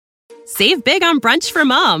Save big on brunch for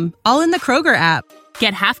mom, all in the Kroger app.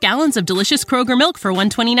 Get half gallons of delicious Kroger milk for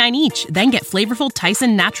 $1.29 each. Then get flavorful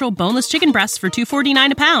Tyson natural boneless chicken breasts for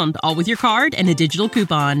 $2.49 a pound, all with your card and a digital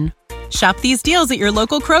coupon. Shop these deals at your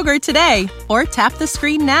local Kroger today, or tap the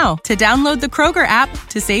screen now to download the Kroger app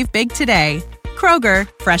to save big today. Kroger,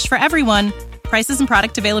 fresh for everyone. Prices and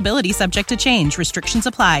product availability subject to change. Restrictions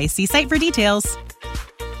apply. See site for details.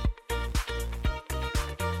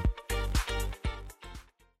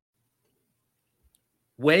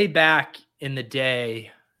 Way back in the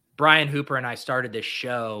day, Brian Hooper and I started this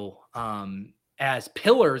show as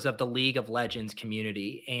pillars of the League of Legends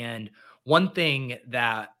community. And one thing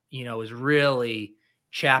that, was really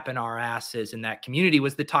chapping our asses in that community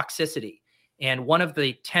was the toxicity. And one of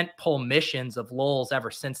the tentpole missions of Lolz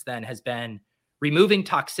ever since then has been removing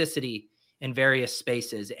toxicity in various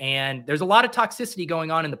spaces. And there's a lot of toxicity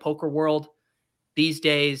going on in the poker world these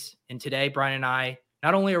days. And today, Brian and I,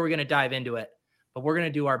 not only are we going to dive into it, but we're going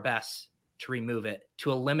to do our best to remove it,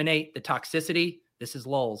 to eliminate the toxicity. This is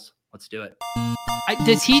Lolz. Let's do it.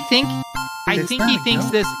 Does he think? I think he thinks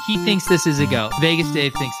this. He thinks this is a go. Vegas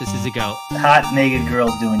Dave thinks this is a go. Hot naked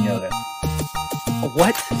girls doing yoga.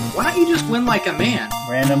 What? Why don't you just win like a man?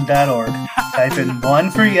 Random.org. Type in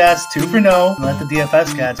 1 for yes, 2 for no, and let the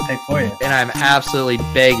DFS gods pick for you. And I'm absolutely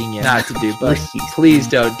begging you not to dupe us. Please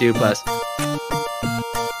don't dupe us.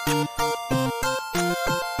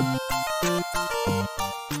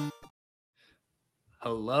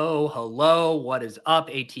 Hello. What is up?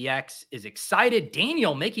 ATX is excited.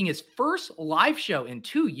 Daniel making his first live show in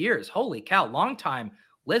 2 years. Holy cow. Long-time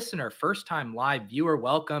listener, first-time live viewer.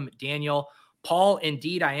 Welcome, Daniel. Paul,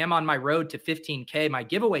 indeed, I am on my road to 15K. My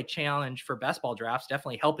giveaway challenge for best ball drafts,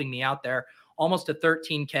 definitely helping me out there. Almost to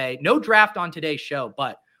 13K. No draft on today's show,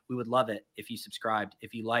 but we would love it if you subscribed,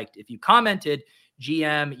 if you liked, if you commented.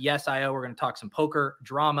 GM, yes, IO. We're going to talk some poker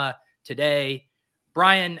drama today.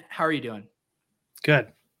 Brian, how are you doing?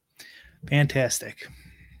 Good. Fantastic.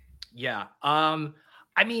 Yeah. I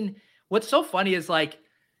mean, what's so funny is like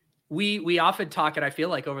we often talk, and I feel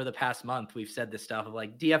like over the past month we've said this stuff of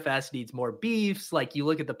like DFS needs more beefs. Like you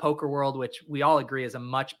look at the poker world, which we all agree is a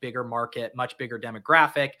much bigger market, much bigger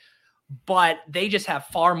demographic, but they just have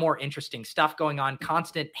far more interesting stuff going on,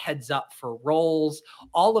 constant heads up for rolls,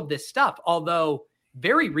 all of this stuff. Although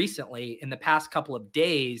very recently in the past couple of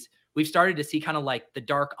days, we've started to see kind of like the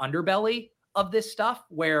dark underbelly of this stuff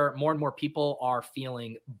where more and more people are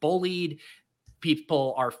feeling bullied.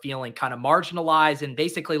 People are feeling kind of marginalized and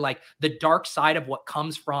basically like the dark side of what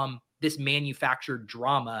comes from this manufactured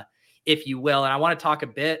drama, if you will. And I want to talk a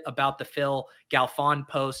bit about the Phil Galfond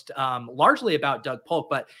post, largely about Doug Polk,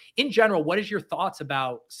 but in general, what is your thoughts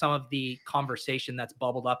about some of the conversation that's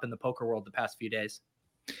bubbled up in the poker world the past few days?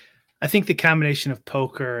 I think the combination of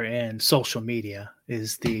poker and social media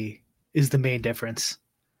is the main difference.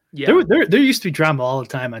 Yeah, there used to be drama all the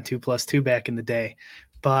time on 2+2 back in the day,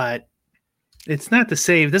 but it's not the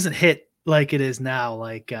same. It doesn't hit like it is now.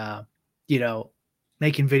 Like,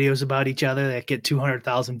 making videos about each other that get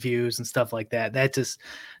 200,000 views and stuff like that.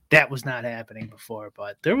 That was not happening before,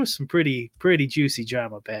 but there was some pretty juicy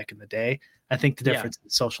drama back in the day. I think the difference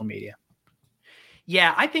is social media.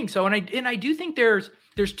 Yeah, I think so. And I do think there's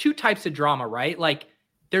two types of drama, right? Like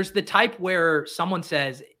there's the type where someone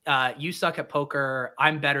says, you suck at poker,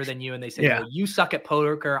 I'm better than you. And they say, well, you suck at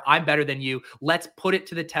poker, I'm better than you. Let's put it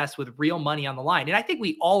to the test with real money on the line. And I think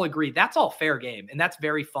we all agree that's all fair game. And that's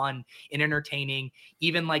very fun and entertaining.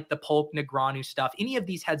 Even like the Polk Negreanu stuff, any of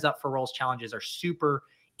these heads up for rolls challenges are super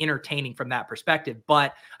entertaining from that perspective.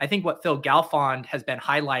 But I think what Phil Galfond has been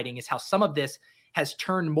highlighting is how some of this has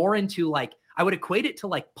turned more into like, I would equate it to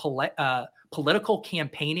like political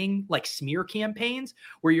campaigning, like smear campaigns,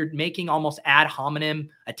 where you're making almost ad hominem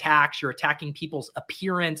attacks. You're attacking people's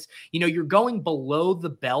appearance. You're going below the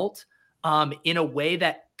belt in a way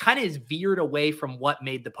that kind of is veered away from what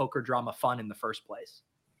made the poker drama fun in the first place.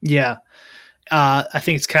 Yeah. I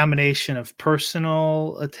think it's a combination of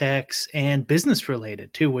personal attacks and business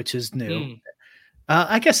related too, which is new.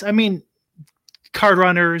 I guess, card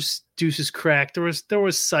runners, deuces cracked. There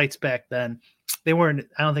was sites back then. They weren't.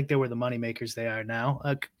 I don't think they were the money makers they are now.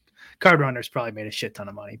 Card runners probably made a shit ton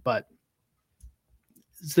of money, but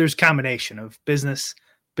there's a combination of business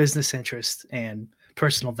interest and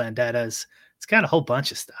personal vendettas. It's got a whole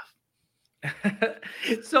bunch of stuff.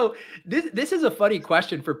 So this is a funny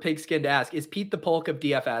question for Pigskin to ask. Is Pete the Polk of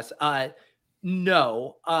DFS?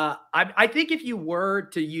 No. I think if you were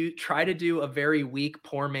to try to do a very weak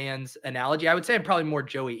poor man's analogy, I would say I'm probably more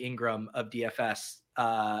Joey Ingram of DFS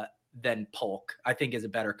than Polk, I think is a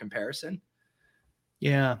better comparison.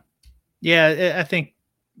 Yeah. I think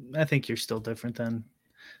you're still different than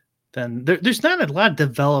then there's not a lot of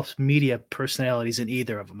developed media personalities in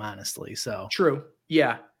either of them, honestly. So true.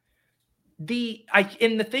 Yeah. The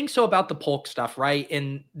thing so about the Polk stuff, right?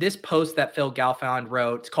 In this post that Phil Galfond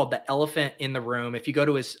wrote, it's called "The Elephant in the Room." If you go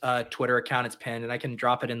to his Twitter account, it's pinned, and I can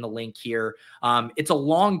drop it in the link here. It's a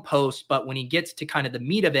long post, but when he gets to kind of the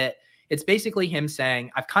meat of it, it's basically him saying,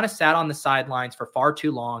 "I've kind of sat on the sidelines for far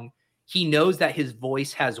too long." He knows that his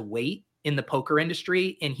voice has weight in the poker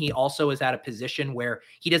industry, and he also is at a position where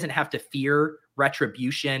he doesn't have to fear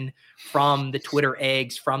retribution from the Twitter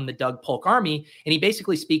eggs, from the Doug Polk army. And he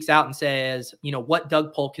basically speaks out and says, what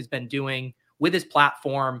Doug Polk has been doing with his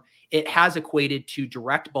platform, it has equated to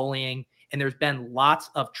direct bullying. And there's been lots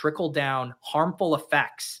of trickle down harmful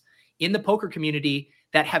effects in the poker community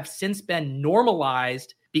that have since been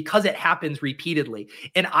normalized because it happens repeatedly.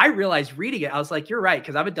 And I realized reading it, I was like, you're right.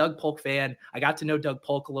 Cause I'm a Doug Polk fan. I got to know Doug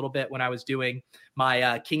Polk a little bit when I was doing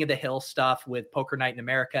my King of the Hill stuff with Poker Night in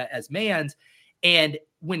America as Mans. And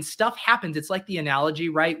when stuff happens, it's like the analogy,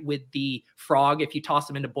 right? With the frog, if you toss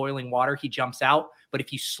him into boiling water, he jumps out. But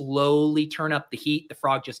if you slowly turn up the heat, the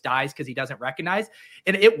frog just dies because he doesn't recognize.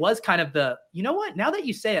 And it was kind of now that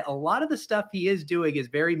you say it, a lot of the stuff he is doing is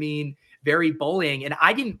very mean, very bullying. And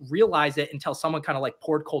I didn't realize it until someone kind of like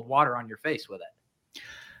poured cold water on your face with it.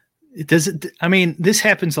 It doesn't. I mean, this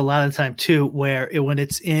happens a lot of the time too, where when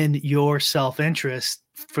it's in your self-interest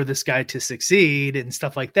for this guy to succeed and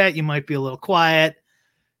stuff like that, you might be a little quiet.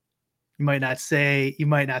 You might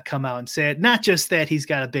not come out and say it. Not just that he's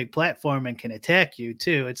got a big platform and can attack you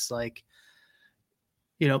too. It's like,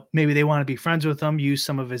 maybe they want to be friends with him, use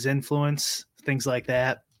some of his influence, things like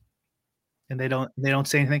that. And they don't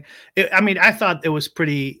say anything. I thought it was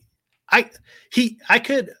pretty, I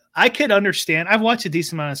could understand. I've watched a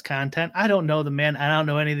decent amount of his content. I don't know the man. I don't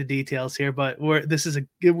know any of the details here, but we're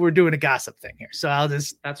doing a gossip thing here. So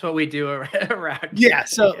that's what we do around. Yeah.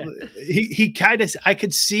 So he kind of, I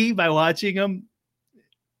could see by watching him,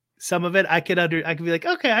 some of it, I could be like,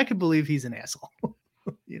 okay, I could believe he's an asshole.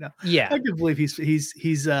 Yeah. I could believe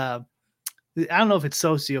he's I don't know if it's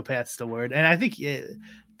sociopath's the word. And I think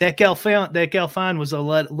that Galfond was a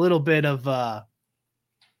little bit of,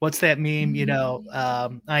 what's that meme? I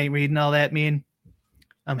ain't reading all that meme.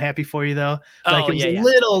 I'm happy for you though. Like it was a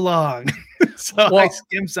little long. So I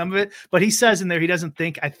skimmed some of it, but he says in there, he doesn't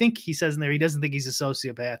think he's a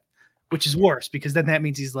sociopath, which is worse because then that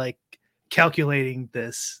means he's like calculating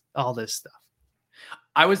all this stuff.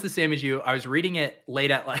 I was the same as you. I was reading it late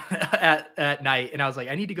at night and I was like,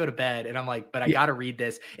 I need to go to bed. And I'm like, but I got to read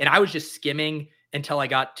this. And I was just skimming until I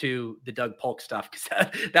got to the Doug Polk stuff because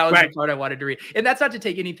that was the part I wanted to read. And that's not to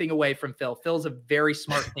take anything away from Phil. Phil's a very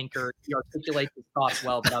smart thinker. He articulates his thoughts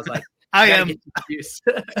well, but I was like,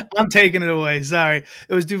 I'm taking it away. Sorry.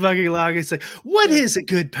 It was too fucking long. It's like, what is a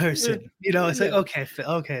good person? It's like, okay,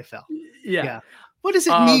 Phil. Yeah. What does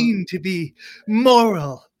it mean to be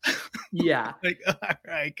moral? Yeah. Like, all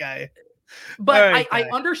right, guy. But I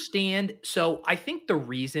understand. So I think the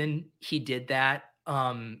reason he did that,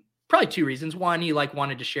 probably two reasons. One, he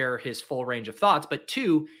wanted to share his full range of thoughts, but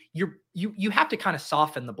two, you have to kind of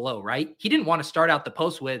soften the blow, right? He didn't want to start out the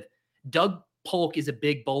post with Doug Polk is a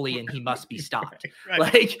big bully and he must be stopped.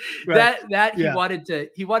 He wanted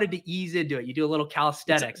to ease into it. You do a little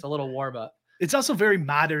calisthenics, a little warm up. It's also very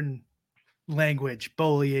modern language,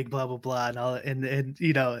 bullying, blah, blah, blah. And all, and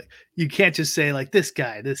you can't just say like this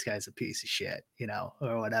guy's a piece of shit,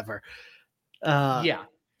 or whatever. Yeah.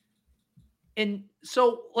 And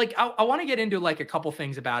so I want to get into a couple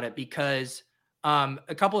things about it because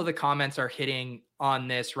a couple of the comments are hitting on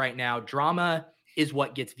this right now. Drama is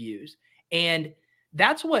what gets views. And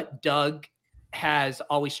that's what Doug has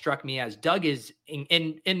always struck me as. Doug is,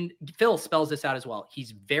 and Phil spells this out as well.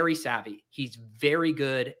 He's very savvy. He's very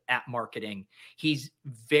good at marketing. He's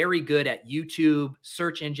very good at YouTube,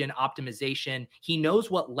 search engine optimization. He knows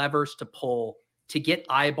what levers to pull to get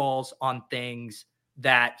eyeballs on things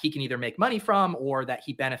that he can either make money from or that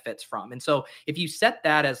he benefits from. And so if you set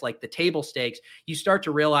that as the table stakes, you start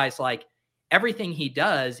to realize everything he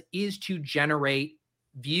does is to generate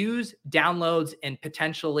views, downloads, and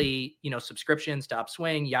potentially, subscriptions to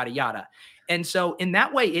Upswing, yada, yada. And so in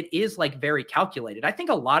that way, it is very calculated. I think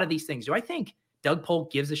a lot of these things, do I think Doug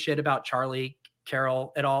Polk gives a shit about Charlie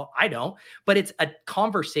Carroll at all? I don't, but it's a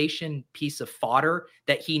conversation piece of fodder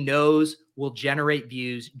that he knows will generate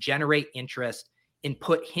views, generate interest, and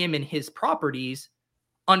put him and his properties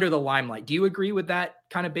under the limelight. Do you agree with that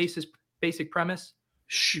kind of basic premise?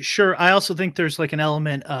 Sure. I also think there's an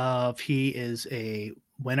element of he is a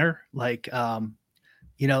winner,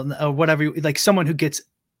 or whatever, someone who gets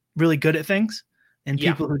really good at things, and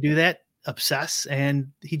people who do that obsess.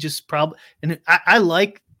 And he just and I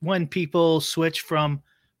like when people switch from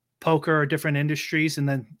poker or different industries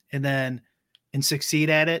and succeed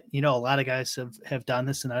at it. A lot of guys have done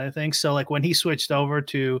this and other things. So like when he switched over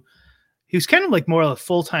to, he was kind of like more of a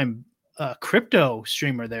full-time crypto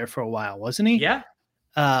streamer there for a while, wasn't he? Yeah.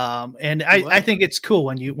 And I think it's cool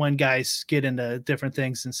when guys get into different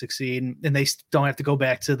things and succeed and they don't have to go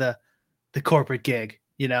back to the corporate gig,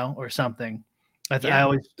 or something.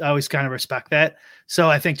 I always kind of respect that. So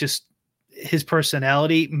I think just his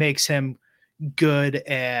personality makes him good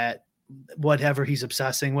at whatever he's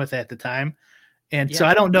obsessing with at the time. And so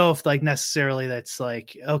I don't know if like necessarily that's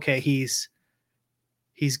like, okay, he's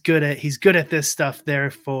good at this stuff.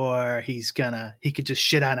 Therefore he could just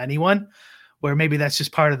shit on anyone, where maybe that's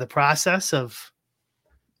just part of the process of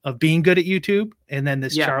being good at YouTube. And then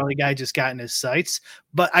this Charlie guy just got in his sights,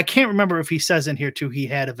 but I can't remember if he says in here too, he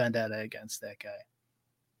had a vendetta against that guy.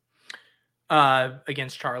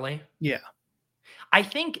 Against Charlie. Yeah. I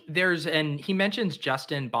think he mentions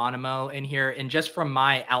Justin Bonomo in here. And just from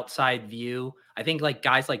my outside view, I think like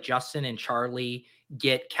guys like Justin and Charlie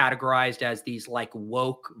get categorized as these like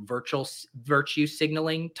woke virtue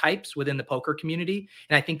signaling types within the poker community.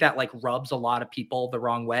 And I think that like rubs a lot of people the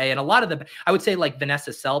wrong way. And a lot of I would say like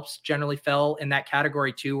Vanessa Selps generally fell in that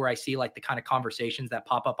category too, where I see like the kind of conversations that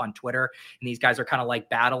pop up on Twitter and these guys are kind of like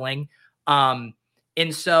battling.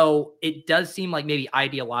 And so it does seem like maybe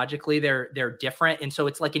ideologically they're different. And so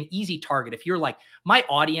it's like an easy target. If you're like, my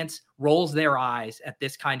audience rolls their eyes at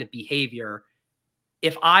this kind of behavior,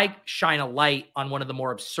 if I shine a light on one of the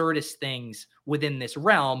more absurdist things within this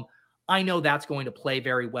realm, I know that's going to play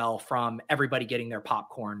very well from everybody getting their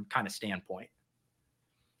popcorn kind of standpoint.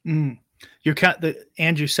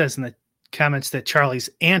 Andrew says in the comments that Charlie's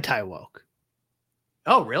anti-woke.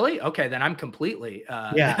 Oh, really? Okay, then I'm completely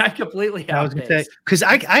I'm completely out because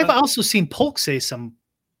I've also seen Polk say some.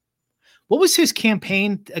 What was his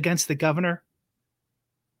campaign against the governor?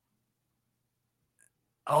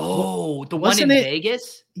 Oh, the one in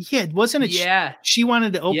Vegas? Yeah, wasn't it? Yeah. She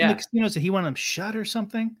wanted to open the casinos and he wanted them shut or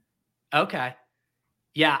something. Okay.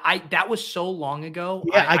 Yeah, that was so long ago.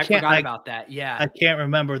 Yeah, I forgot about that. Yeah. I can't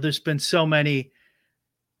remember. There's been so many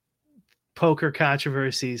poker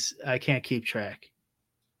controversies. I can't keep track.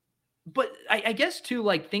 But I guess too,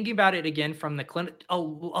 like thinking about it again from the clinic, a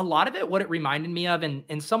lot of it, what it reminded me of,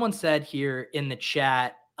 and someone said here in the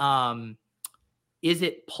chat, is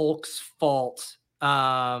it Polk's fault?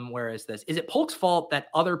 Where is this? Is it Polk's fault that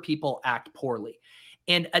other people act poorly?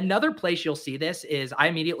 And another place you'll see this is I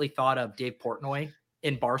immediately thought of Dave Portnoy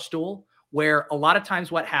in Barstool, where a lot of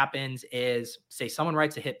times what happens is, say someone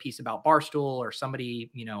writes a hit piece about Barstool or somebody,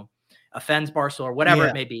 offends Barstool or whatever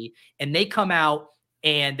it may be. And they come out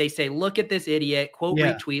and they say, look at this idiot, quote,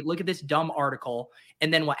 retweet, look at this dumb article.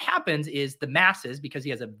 And then what happens is the masses, because he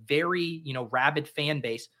has a very, rabid fan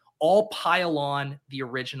base, all pile on the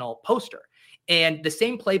original poster. And the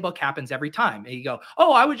same playbook happens every time. And you go,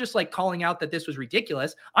 oh, I was just like calling out that this was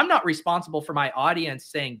ridiculous. I'm not responsible for my audience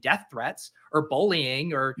saying death threats or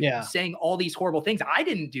bullying or saying all these horrible things. I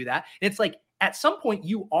didn't do that. And it's like, at some point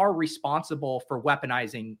you are responsible for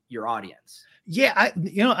weaponizing your audience. Yeah.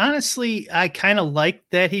 Honestly, I kind of like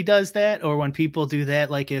that he does that. Or when people do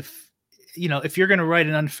that, like if you're going to write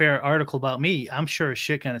an unfair article about me, I'm sure as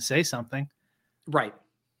shit going to say something. Right.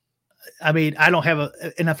 I mean, I don't have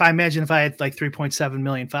and if I had like 3.7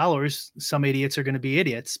 million followers, some idiots are going to be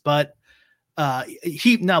idiots, but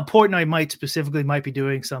Portnoy might be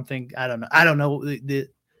doing something. I don't know.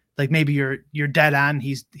 Like maybe you're dead on.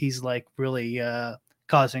 He's like really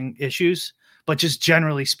causing issues, but just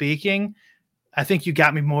generally speaking, I think you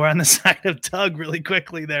got me more on the side of Doug really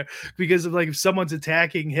quickly there, because of like, if someone's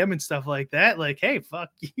attacking him and stuff like that, like, hey, fuck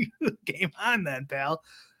you, game on then, pal.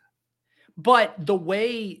 But the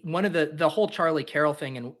way one of the whole Charlie Carroll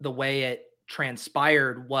thing and the way it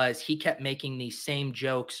transpired was he kept making these same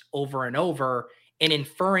jokes over and over and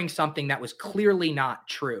inferring something that was clearly not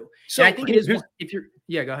true. So and I think it is,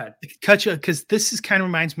 go ahead. Cut you, because this is kind of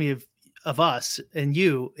reminds me of us and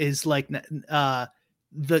you is like,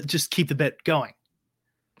 just keep the bit going.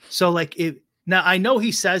 So like now I know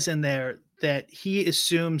he says in there that he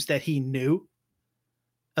assumes that he knew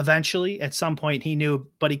eventually at some point he knew,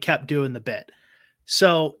 but he kept doing the bit.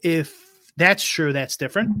 So if that's true, that's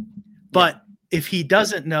different. But if he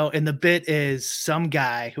doesn't know, and the bit is some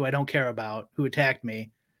guy who I don't care about who attacked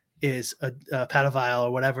me is a pedophile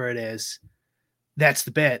or whatever it is, that's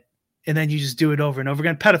the bit. And then you just do it over and over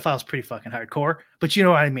again. Pedophile is pretty fucking hardcore, but you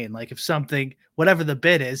know what I mean? Like if something, whatever the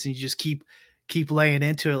bit is, and you just keep laying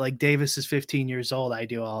into it, like Davis is 15 years old. I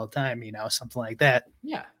do all the time, something like that.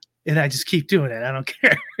 Yeah. and I just keep doing it. I don't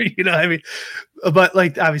care. You know what I mean? But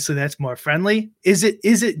like, obviously that's more friendly. Is it,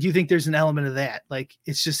 do you think there's an element of that? Like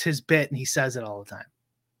it's just his bit and he says it all the time,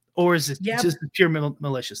 or is it just pure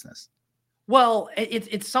maliciousness? Well,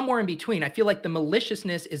 it's somewhere in between. I feel like the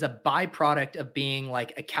maliciousness is a byproduct of being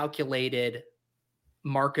like a calculated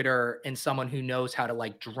marketer and someone who knows how to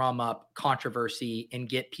like drum up controversy and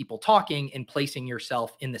get people talking and placing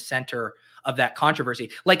yourself in the center of that controversy.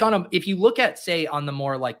 Like if you look at, say, on the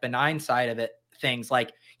more like benign side of it, things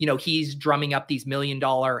like, you know, he's drumming up these $1 million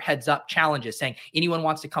heads up challenges saying anyone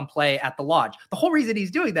wants to come play at the lodge. The whole reason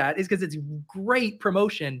he's doing that is because it's great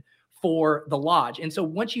promotion for the lodge. And so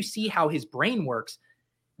once you see how his brain works,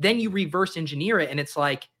 then you reverse engineer it. And it's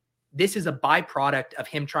like, this is a byproduct of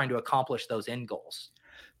him trying to accomplish those end goals.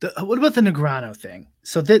 What about the Negreanu thing?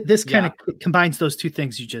 So this kind of combines those two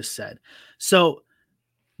things you just said. So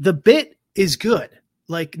the bit is good.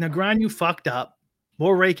 Like Negreanu fucked up.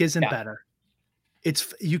 More rake isn't better.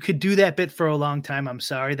 You could do that bit for a long time. I'm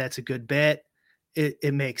sorry. That's a good bit.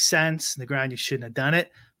 It makes sense. Negreanu shouldn't have done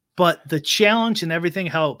it. But the challenge and everything,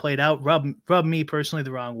 how it played out, rubbed me personally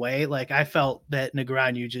the wrong way. Like I felt that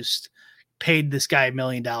Negreanu just paid this guy $1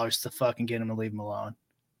 million to fucking get him to leave him alone,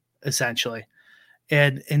 essentially.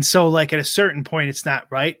 And so like at a certain point, it's not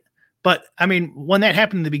right. But I mean, when that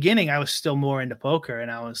happened in the beginning, I was still more into poker and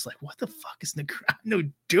I was like, what the fuck is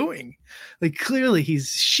Negreanu doing? Like clearly he's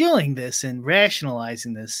shilling this and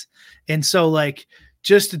rationalizing this. And so like,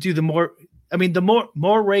 just to do the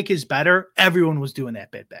more rake is better. Everyone was doing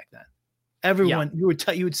that bit back then. Everyone, you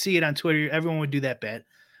would see it on Twitter. Everyone would do that bit.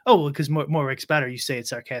 Oh, well, because more rake's better. You say it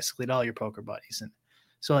sarcastically to all your poker buddies. And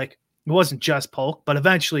so like, it wasn't just poke, but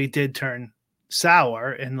eventually it did turn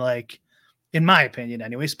sour and like, in my opinion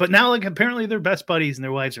anyways, but now like apparently they're best buddies and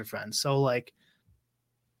their wives are friends. So like.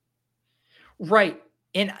 Right.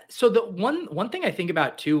 And so the one thing I think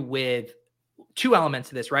about too, with two elements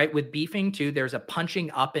of this, right? With beefing too, there's a punching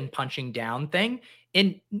up and punching down thing.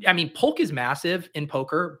 And I mean, Polk is massive in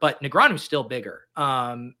poker, but Negreanu's still bigger.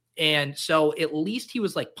 And so at least he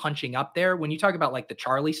was like punching up there. When you talk about like the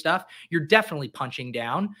Charlie stuff, you're definitely punching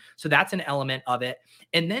down. So that's an element of it.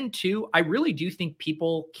 And then two, I really do think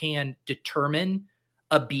people can determine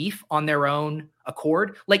a beef on their own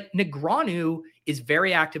accord. Like Negreanu is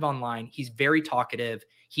very active online. He's very talkative.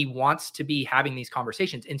 He wants to be having these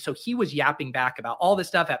conversations. And so he was yapping back about all this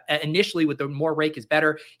stuff. Initially with the more rake is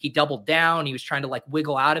better, he doubled down. He was trying to like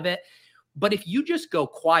wiggle out of it. But if you just go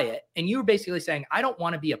quiet and you're basically saying, I don't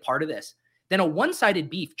want to be a part of this, then a one-sided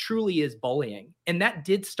beef truly is bullying. And that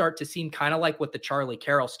did start to seem kind of like what the Charlie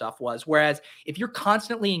Carroll stuff was. Whereas if you're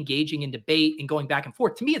constantly engaging in debate and going back and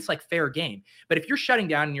forth, to me, it's like fair game. But if you're shutting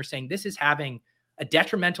down and you're saying this is having a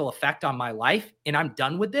detrimental effect on my life and I'm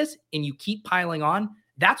done with this, and you keep piling on,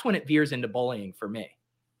 that's when it veers into bullying for me.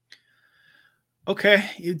 Okay.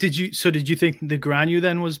 Did you think Negreanu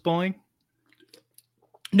then was bullying?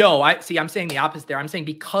 No, I'm saying the opposite there. I'm saying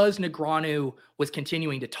because Negreanu was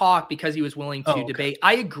continuing to talk, because he was willing to debate,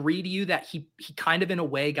 I agree to you that he kind of in a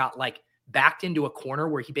way got like backed into a corner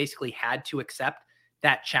where he basically had to accept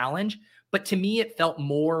that challenge. But to me, it felt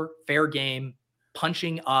more fair game,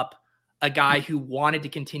 punching up a guy who wanted to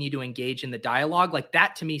continue to engage in the dialogue. Like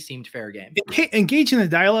that to me seemed fair game. Engage in the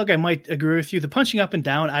dialogue, I might agree with you. The punching up and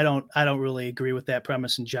down, I don't really agree with that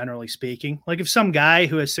premise. And generally speaking, like if some guy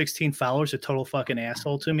who has 16 followers, a total fucking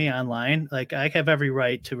asshole to me online, like I have every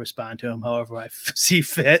right to respond to him however I see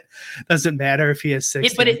fit. Doesn't matter if he has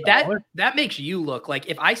 16 followers. That makes you look like,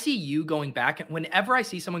 if I see you going back, whenever I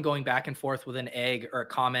see someone going back and forth with an egg or a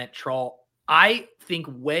comment troll, I think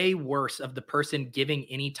way worse of the person giving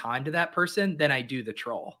any time to that person than I do the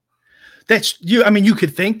troll. That's you. I mean, you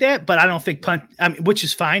could think that, but I don't think which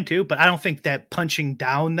is fine too, but I don't think that punching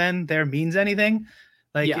down then there means anything.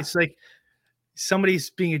 Like it's like somebody's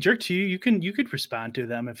being a jerk to you. You could respond to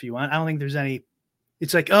them if you want. I don't think there's any,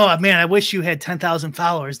 it's like, oh man, I wish you had 10,000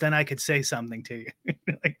 followers. Then I could say something to you.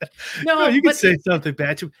 Like that. No, you could say something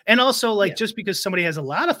bad to. And also like, just because somebody has a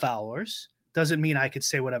lot of followers doesn't mean I could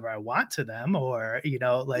say whatever I want to them, or, you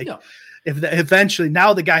know, like if eventually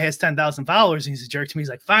now the guy has 10,000 followers and he's a jerk to me, he's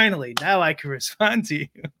like, finally, now I can respond to you.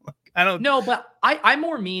 I don't know, but I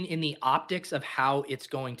more mean in the optics of how it's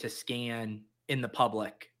going to scan in the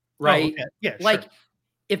public, right? Oh, okay. Yeah, like sure.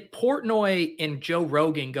 If Portnoy and Joe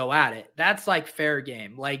Rogan go at it, that's like fair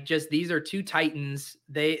game. Like just, these are two titans.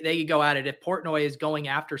 They go at it. If Portnoy is going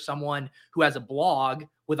after someone who has a blog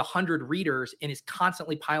with 100 readers and is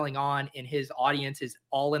constantly piling on, and his audience is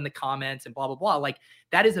all in the comments and blah, blah, blah. Like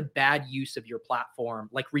that is a bad use of your platform,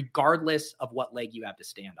 like regardless of what leg you have to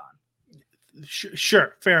stand on.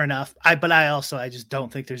 Sure. Fair enough. I just don't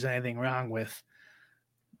think there's anything wrong with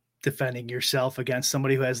defending yourself against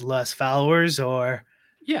somebody who has less followers,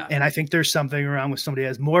 and I think there's something wrong with somebody who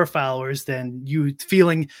has more followers than you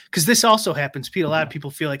feeling, because this also happens, Pete. A lot of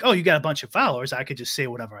people feel like, oh, you got a bunch of followers, I could just say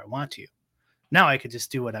whatever I want to you. Now I could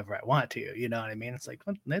just do whatever I want to you. You know what I mean? It's like,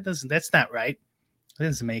 well, that's not right. It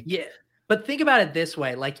doesn't make. Yeah. But think about it this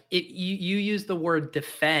way. Like you use the word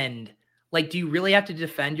defend. Like, do you really have to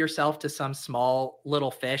defend yourself to some small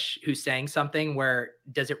little fish who's saying something where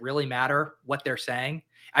does it really matter what they're saying?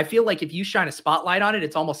 I feel like if you shine a spotlight on it,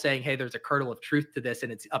 it's almost saying, hey, there's a kernel of truth to this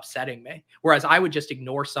and it's upsetting me. Whereas I would just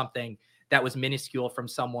ignore something that was minuscule from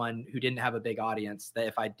someone who didn't have a big audience, that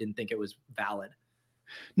if I didn't think it was valid.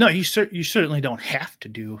 No, you certainly don't have to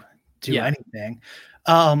do anything.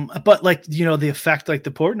 But like, the effect, like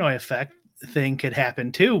the Portnoy effect thing could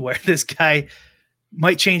happen too, where this guy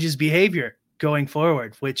might change his behavior going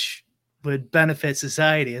forward, which would benefit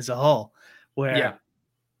society as a whole, where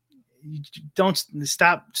you don't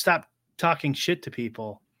stop talking shit to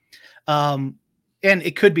people. And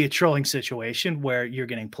it could be a trolling situation where you're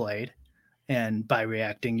getting played, and by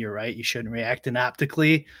reacting, you're right, you shouldn't react. And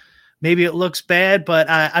optically, maybe it looks bad, but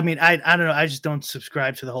I don't know. I just don't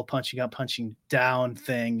subscribe to the whole punching up, punching down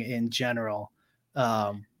thing in general.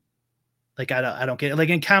 Like I don't get it. Like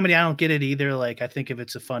in comedy, I don't get it either. Like I think if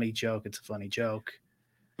it's a funny joke, it's a funny joke.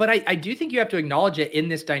 But I do think you have to acknowledge it in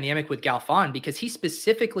this dynamic with Galfon, because he's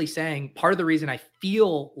specifically saying part of the reason I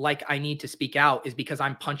feel like I need to speak out is because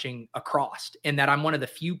I'm punching across, and that I'm one of the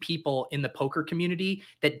few people in the poker community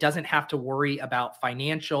that doesn't have to worry about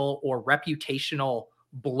financial or reputational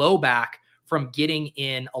blowback from getting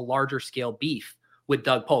in a larger scale beef with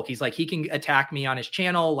Doug Polk. He's like, he can attack me on his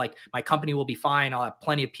channel. Like, my company will be fine. I'll have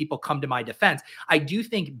plenty of people come to my defense. I do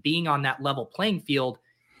think being on that level playing field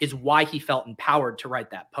is why he felt empowered to write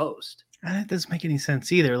that post. That doesn't make any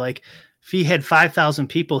sense either. Like, if he had 5,000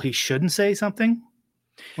 people, he shouldn't say something.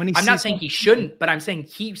 I'm not saying he shouldn't, but I'm saying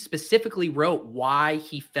he specifically wrote why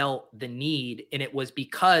he felt the need. And it was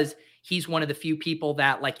because he's one of the few people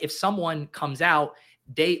that, like, if someone comes out,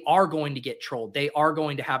 they are going to get trolled. They are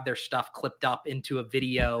going to have their stuff clipped up into a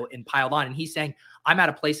video and piled on. And he's saying, I'm at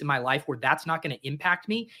a place in my life where that's not going to impact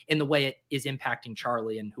me in the way it is impacting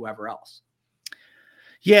Charlie and whoever else.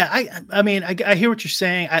 Yeah, I mean, I hear what you're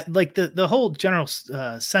saying. I like the whole general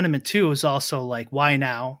sentiment too is also like, why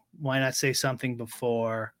now? Why not say something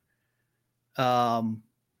before? I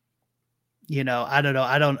don't know. I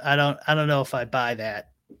don't know if I buy that.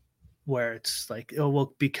 Where it's like, oh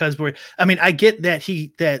well, because I get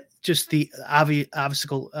that just the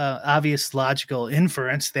obvious logical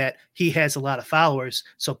inference that he has a lot of followers,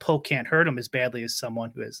 so Polk can't hurt him as badly as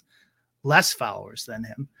someone who has less followers than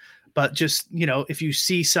him. But just, if you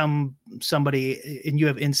see somebody and you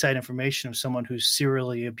have inside information of someone who's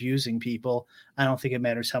serially abusing people, I don't think it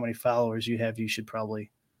matters how many followers you have. You should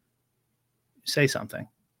probably say something.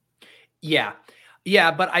 Yeah.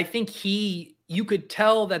 But I think you could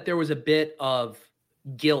tell that there was a bit of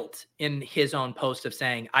guilt in his own post of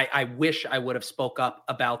saying, I wish I would have spoke up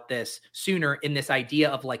about this sooner, in this idea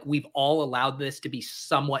of like, we've all allowed this to be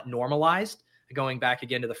somewhat normalized, going back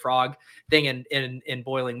again to the frog thing in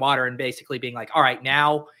boiling water, and basically being like, all right,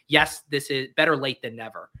 now, yes, this is better late than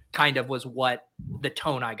never, kind of was what the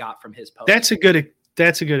tone I got from his post.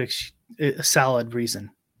 That's a solid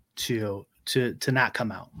reason to not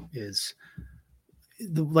come out is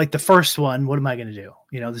like the first one. What am I going to do?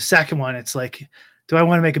 The second one, it's like, do I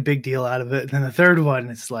want to make a big deal out of it? And then the third one,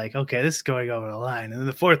 it's like, okay, this is going over the line. And then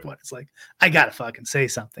the fourth one, it's like, I got to fucking say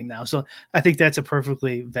something now. So I think that's a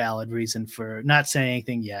perfectly valid reason for not saying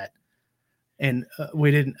anything yet. And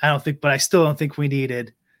I still don't think we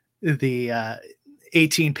needed the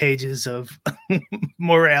 18 pages of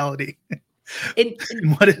morality and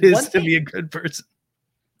what it is to be a good person.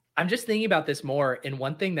 I'm just thinking about this more. And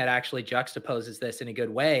one thing that actually juxtaposes this in a good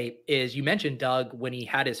way is, you mentioned Doug when he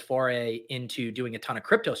had his foray into doing a ton of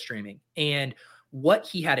crypto streaming, and what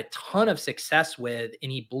he had a ton of success with,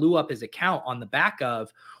 and he blew up his account on the back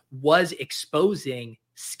of, was exposing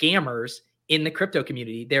scammers in the crypto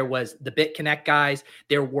community. There was the BitConnect guys.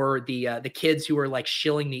 There were the kids who were like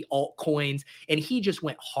shilling the altcoins, and he just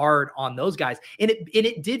went hard on those guys. And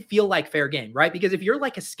it did feel like fair game, right? Because if you're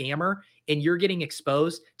like a scammer and you're getting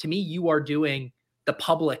exposed, to me, you are doing the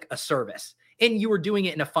public a service. And you were doing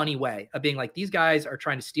it in a funny way of being like, these guys are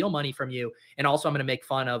trying to steal money from you. And also I'm going to make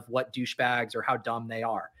fun of what douchebags or how dumb they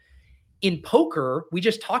are. In poker, we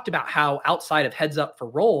just talked about how outside of heads up for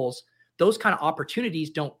rolls, those kind of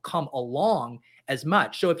opportunities don't come along as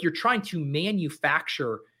much. So if you're trying to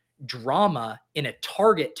manufacture drama in a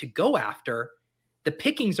target to go after, the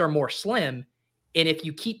pickings are more slim. And if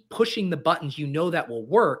you keep pushing the buttons, that will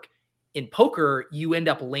work, in poker, you end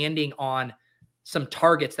up landing on some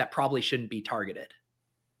targets that probably shouldn't be targeted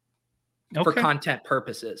for content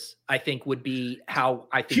purposes, I think would be how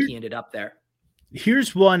I think he ended up there.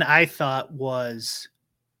 Here's one I thought was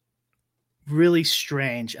really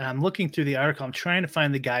strange. And I'm looking through the article. I'm trying to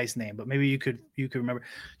find the guy's name, but maybe you could remember.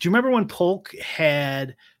 Do you remember when Polk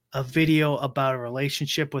had a video about a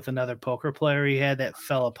relationship with another poker player he had that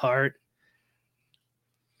fell apart?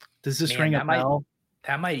 Does this ring a bell?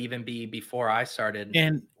 That might even be before I started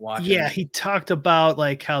watching. Yeah, he talked about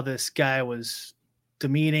like how this guy was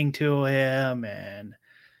demeaning to him, and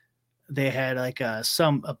they had like a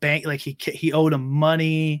bank, like he owed him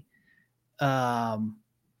money.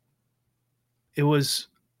 It was,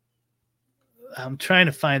 I'm trying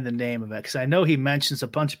to find the name of it because I know he mentions a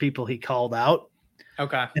bunch of people he called out.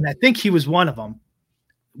 Okay. And I think he was one of them,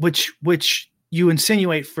 which you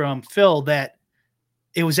insinuate from Phil that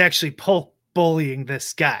it was actually Polk bullying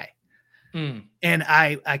this guy. And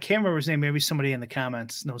I can't remember his name. Maybe somebody in the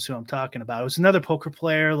comments knows who I'm talking about. It was another poker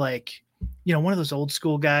player, like, one of those old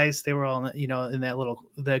school guys. They were all, in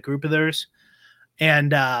that group of theirs.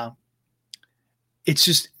 And it's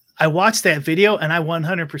just, I watched that video and I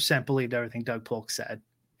 100% believed everything Doug Polk said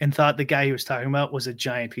and thought the guy he was talking about was a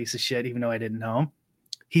giant piece of shit, even though I didn't know him.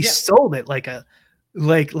 He sold it like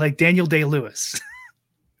Daniel Day-Lewis.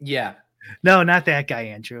 Yeah. No, not that guy,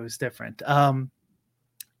 Andrew. It was different.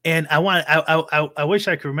 And I wish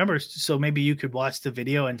I could remember. So maybe you could watch the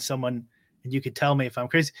video and you could tell me if I'm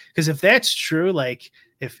crazy. Because if that's true, like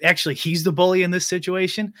if actually he's the bully in this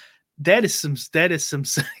situation, that is some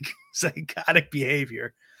psychotic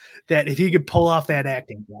behavior. That if he could pull off that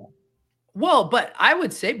acting job. Well, but I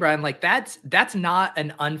would say, Brian, like that's not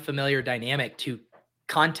an unfamiliar dynamic to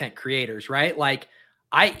content creators, right? Like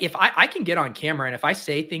if I can get on camera and if I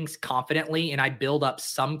say things confidently and I build up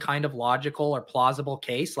some kind of logical or plausible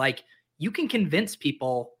case, like you can convince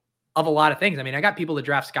people of a lot of things. I mean, I got people to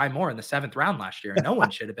draft Sky Moore in the 7th round last year, and no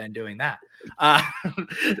one should have been doing that.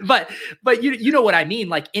 But you know what I mean?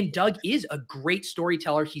 Like, and Doug is a great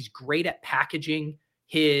storyteller. He's great at packaging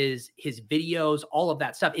his videos, all of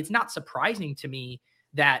that stuff. It's not surprising to me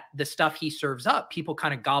that the stuff he serves up, people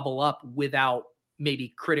kind of gobble up without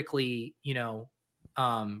maybe critically,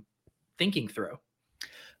 thinking through.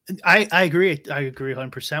 I agree. I agree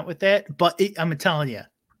 100% with that. But I'm telling you,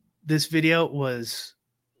 this video was,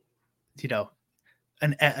 either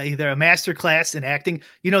a masterclass in acting.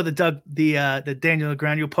 The Daniel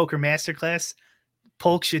Negreanu poker masterclass.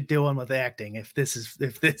 Polk should do one with acting if this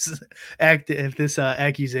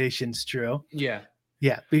accusation's true. Yeah.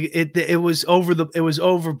 It was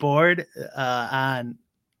overboard on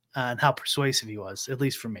how persuasive he was, at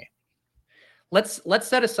least for me. Let's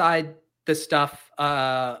set aside the stuff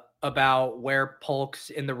about where Polk's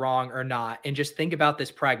in the wrong or not, and just think about this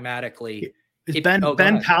pragmatically. Ben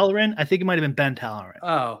Talleyrand? I think it might have been Ben Talleyrand.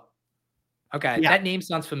 Oh, okay. Yeah. That name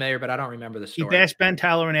sounds familiar, but I don't remember the story. He bashed Ben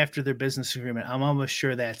Talleyrand after their business agreement. I'm almost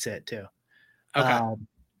sure that's it too. Okay.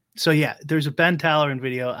 So yeah, there's a Ben Talleyrand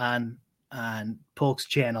video on Polk's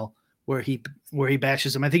channel where he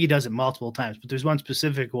bashes him. I think he does it multiple times, but there's one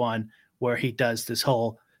specific one where he does this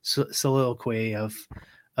whole soliloquy of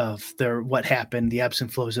what happened, the ebbs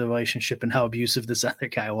and flows of the relationship, and how abusive this other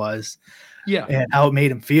guy was. Yeah. And how it made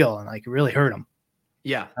him feel, and like it really hurt him.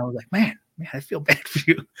 Yeah. I was like, man, I feel bad for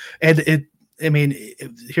you. And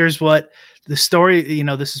here's what the story,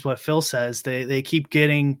 this is what Phil says. They keep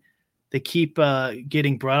getting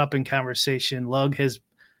brought up in conversation. Lug has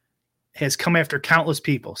come after countless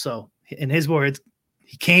people. So in his words,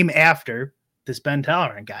 he came after this Ben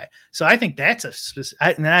Talleyrand guy. So I think that's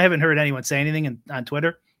and I haven't heard anyone say anything on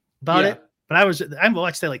Twitter about it, but I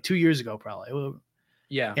watched that like 2 years ago, probably.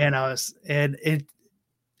 Yeah. And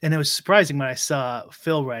it was surprising when I saw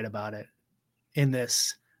Phil write about it in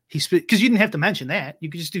this. Because you didn't have to mention that. You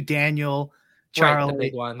could just do Daniel,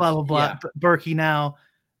 Charlie, blah, blah, blah, yeah. Berkey now,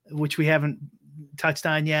 which we haven't touched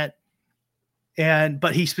on yet.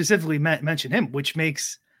 But he specifically mentioned him, which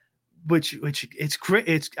it's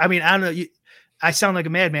great. I don't know. I sound like a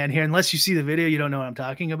madman here. Unless you see the video, you don't know what I'm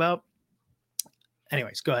talking about.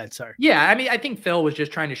 Anyways, go ahead. Sorry. Yeah. I think Phil was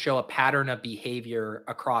just trying to show a pattern of behavior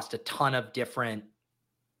across a ton of different,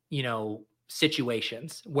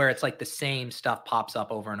 situations where it's like the same stuff pops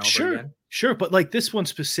up over and over again. Sure. But like this one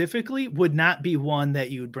specifically would not be one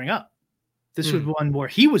that you would bring up. This would be one where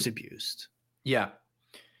he was abused. Yeah.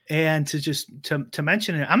 And to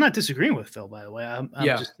mention it, I'm not disagreeing with Phil, by the way. I'm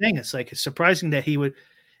just saying it's surprising that he would,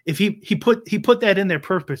 if he put that in there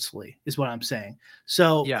purposefully is what I'm saying.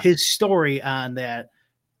 So his story on that,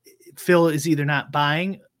 Phil is either not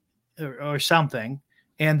buying or something.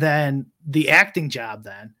 And then the acting job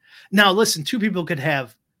then, Now, listen, two people could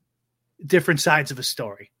have different sides of a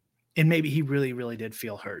story. And maybe he really, really did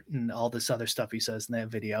feel hurt and all this other stuff he says in that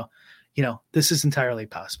video. This is entirely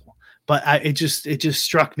possible. But it just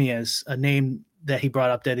struck me as a name that he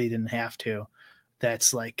brought up that he didn't have to.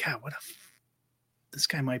 That's like, God, this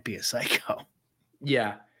guy might be a psycho.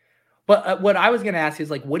 Yeah. But what I was going to ask is,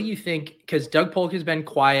 like, what do you think? Because Doug Polk has been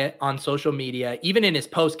quiet on social media, even in his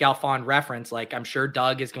post Galfond reference. Like, I'm sure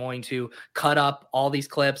Doug is going to cut up all these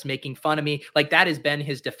clips making fun of me. Like, that has been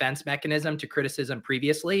his defense mechanism to criticism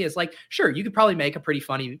previously, is like, sure, you could probably make a pretty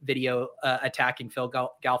funny video attacking Phil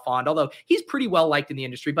Galfond, although he's pretty well liked in the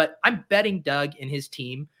industry. But I'm betting Doug and his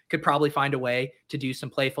team could probably find a way to do some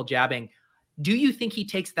playful jabbing. Do you think he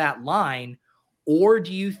takes that line, or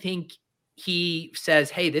do you think he says,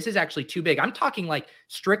 hey, this is actually too big? I'm talking like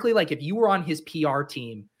strictly like if you were on his PR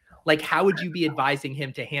team, like how would you be advising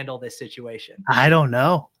him to handle this situation? I don't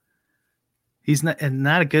know. He's not in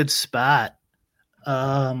not a good spot.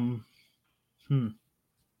 I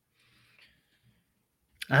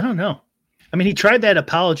don't know. I mean, he tried that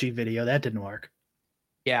apology video. That didn't work.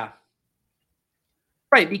 Yeah.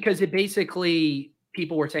 Right. Because it basically,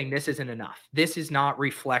 people were saying this isn't enough. This is not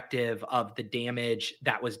reflective of the damage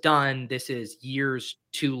that was done. This is years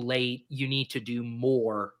too late. You need to do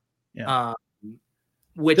more. Yeah.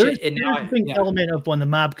 Which there's and now, a big element of when the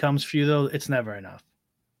mob comes for you, though, it's never enough.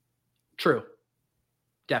 True.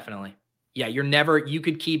 Definitely. Yeah. You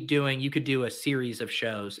could do a series of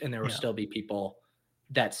shows and there will still be people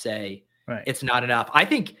that say it's not enough. I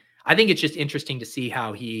think it's just interesting to see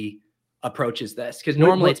how he approaches this, because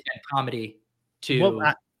normally it's been comedy.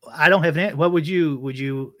 I don't have an. What would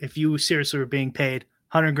you if you seriously were being paid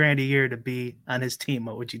 $100,000 a year to be on his team?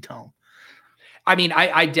 What would you tell him? I mean,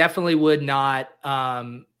 I definitely would not.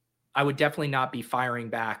 I would definitely not be firing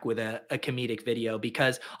back with a comedic video,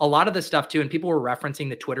 because a lot of the stuff too, and people were referencing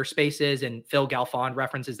the Twitter Spaces, and Phil Galfond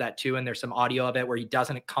references that too, and there's some audio of it where he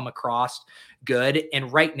doesn't come across good.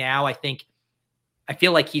 And right now, I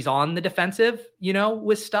feel like he's on the defensive,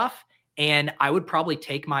 with stuff, and I would probably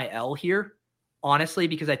take my L here, honestly,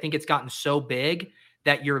 because I think it's gotten so big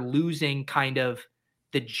that you're losing kind of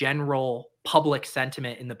the general public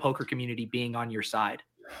sentiment in the poker community being on your side.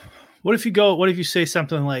 What if you say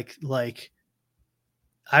something like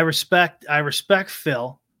I respect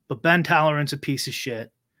Phil, but Ben Tolerant's a piece of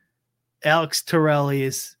shit. Alex Torelli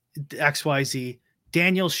is XYZ.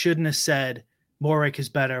 Daniel shouldn't have said Morik is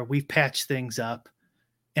better. We've patched things up.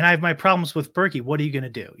 And I have my problems with Berkey. What are you going to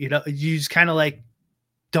do? You just kind of like,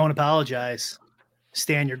 don't apologize.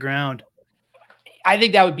 Stand your ground. I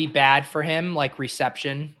think that would be bad for him, like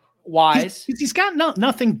reception wise. He's got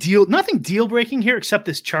nothing deal breaking here except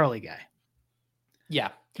this Charlie guy. Yeah.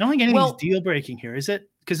 I don't think anything's deal breaking here, is it?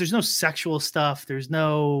 Because there's no sexual stuff. There's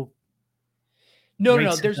no. No.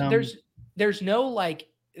 There's no like.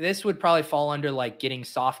 This would probably fall under like getting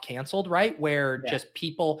soft canceled, right? Where just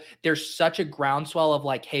people, there's such a groundswell of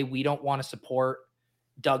like, hey, we don't want to support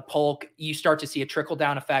Doug Polk. You start to see a trickle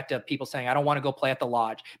down effect of people saying, I don't want to go play at the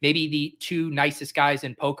lodge. Maybe the two nicest guys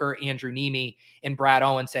in poker, Andrew Nemi and Brad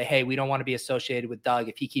Owen, say, hey, we don't want to be associated with Doug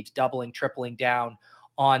if he keeps doubling, tripling down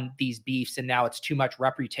on these beefs. And now it's too much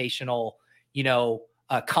reputational,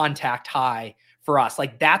 contact high for us.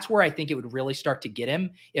 Like, that's where I think it would really start to get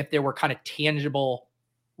him if there were kind of tangible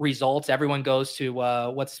results. Everyone goes to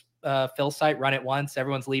what's Phil's site, Run It Once.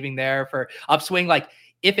 Everyone's leaving there for Upswing. Like,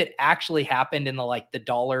 if it actually happened in the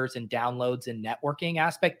dollars and downloads and networking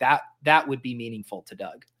aspect, that would be meaningful to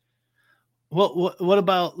Doug. What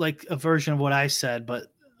about like a version of what I said, but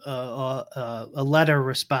a letter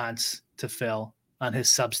response to Phil on his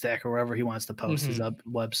Substack or wherever he wants to post his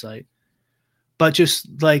website, but just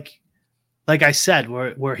like I said,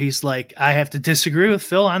 where he's like, I have to disagree with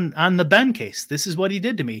Phil on the Ben case. This is what he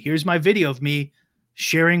did to me. Here's my video of me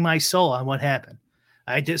sharing my soul on what happened.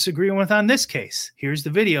 I disagree with on this case. Here's the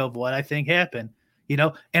video of what I think happened,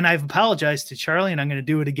 and I've apologized to Charlie and I'm going to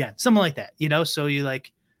do it again. Something like that, so you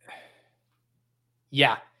like.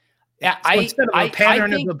 Yeah. Instead of a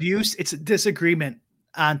pattern of abuse, it's a disagreement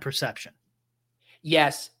on perception.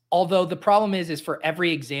 Yes. Although the problem is for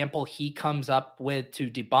every example he comes up with to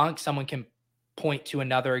debunk, someone can point to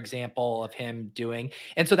another example of him doing.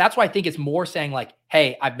 And so that's why I think it's more saying like,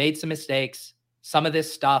 hey, I've made some mistakes. Some of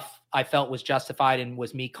this stuff I felt was justified and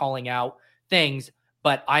was me calling out things,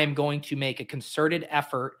 but I am going to make a concerted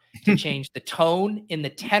effort to change the tone and the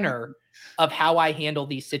tenor of how I handle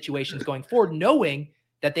these situations going forward, knowing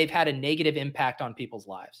that they've had a negative impact on people's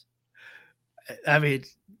lives. I mean,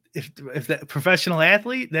 if that professional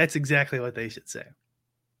athlete, that's exactly what they should say.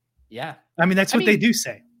 Yeah. I mean, that's what they do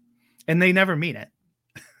say, and they never mean it.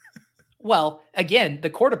 Well, again, the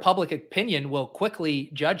court of public opinion will quickly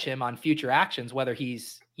judge him on future actions, whether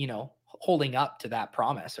he's, holding up to that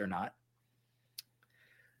promise or not.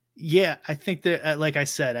 Yeah, I think that, like I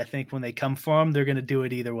said, I think when they come for him, they're going to do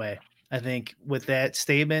it either way. I think with that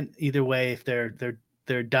statement, either way, if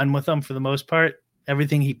they're done with him for the most part,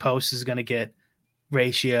 everything he posts is going to get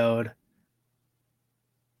ratioed.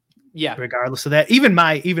 Yeah. Regardless of that, even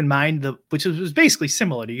mine, which was basically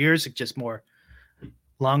similar to yours, just more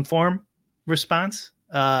long form response.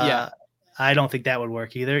 I don't think that would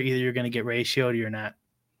work either. Either you're going to get ratioed or you're not.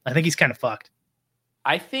 I think he's kind of fucked.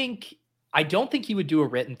 I don't think he would do a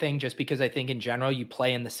written thing, just because I think in general you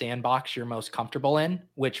play in the sandbox you're most comfortable in,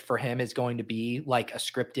 which for him is going to be like a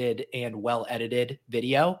scripted and well edited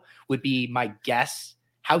video, would be my guess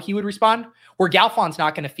how he would respond. Where Galfon's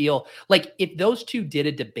not going to feel like, if those two did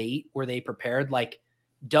a debate where they prepared, like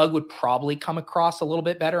Doug would probably come across a little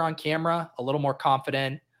bit better on camera, a little more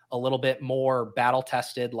confident, a little bit more battle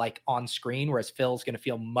tested, like on screen, whereas Phil's going to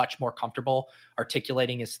feel much more comfortable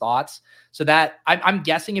articulating his thoughts. So that I'm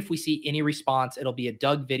guessing if we see any response, it'll be a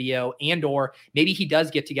Doug video, or maybe he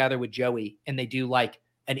does get together with Joey and they do like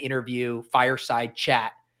an interview, fireside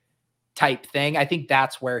chat type thing. I think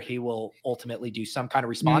that's where he will ultimately do some kind of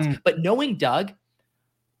response. But knowing Doug,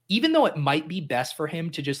 even though it might be best for him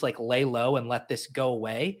to just like lay low and let this go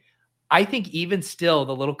away, I think even still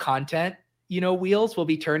the little content, wheels will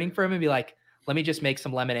be turning for him and be like, let me just make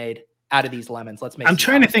some lemonade out of these lemons. Let's make. I'm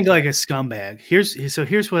trying to think like a scumbag.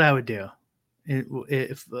 Here's what I would do.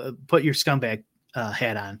 If put your scumbag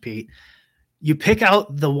hat on, Pete. You pick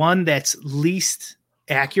out the one that's least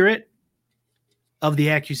accurate of the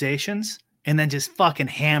accusations, and then just fucking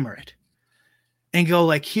hammer it, and go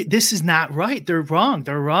like, this is not right. They're wrong.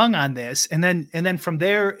 They're wrong on this, and then from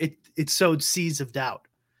there it sowed seeds of doubt.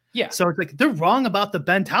 Yeah. So it's like, they're wrong about the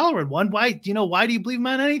Ben Tolerant one. Why do you believe them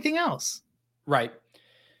on anything else? Right.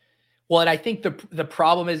 Well, and I think the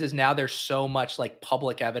problem is now there's so much like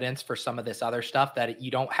public evidence for some of this other stuff that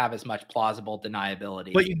you don't have as much plausible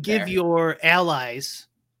deniability. But you give your allies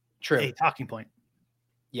a talking point.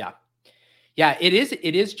 Yeah. Yeah. It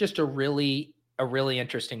is just a really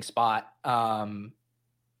interesting spot.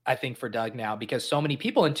 I think for Doug now, because so many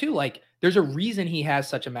people, and too, like there's a reason he has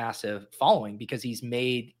such a massive following, because he's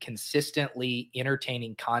made consistently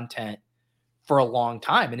entertaining content for a long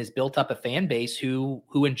time and has built up a fan base who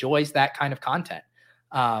enjoys that kind of content.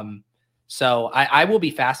 So I will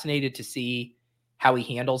be fascinated to see how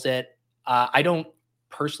he handles it. I don't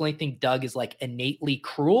personally think Doug is like innately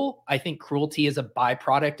cruel. I think cruelty is a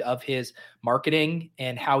byproduct of his marketing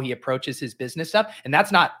and how he approaches his business stuff. And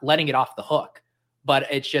that's not letting it off the hook, but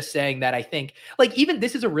it's just saying that I think, like, even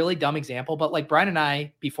this is a really dumb example, but like Brian and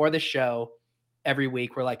I, before this show, every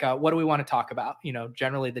week we're like, what do we want to talk about?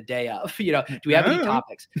 Generally the day of, do we have any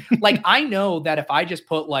topics? Like, I know that if I just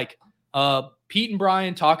put like, Pete and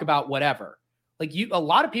Brian talk about whatever, like a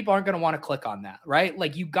lot of people aren't going to want to click on that, right?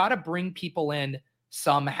 Like, you got to bring people in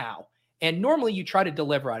somehow. And normally you try to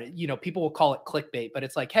deliver on it. People will call it clickbait, but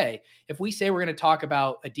it's like, hey, if we say we're going to talk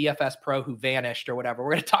about a DFS pro who vanished or whatever,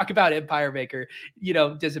 we're going to talk about Empire Maker,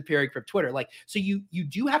 disappearing from Twitter. Like, so you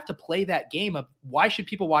do have to play that game of, why should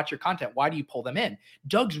people watch your content? Why do you pull them in?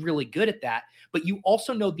 Doug's really good at that, but you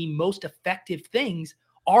also know the most effective things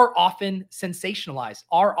are often sensationalized,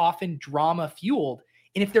 are often drama fueled.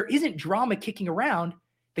 And if there isn't drama kicking around,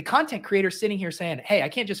 the content creator sitting here saying, hey, I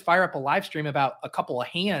can't just fire up a live stream about a couple of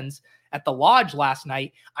hands at the lodge last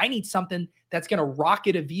night. I need something that's going to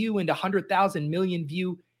rocket a view into 100,000 million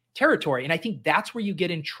view territory. And I think that's where you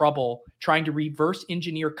get in trouble trying to reverse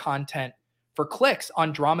engineer content for clicks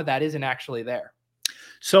on drama that isn't actually there.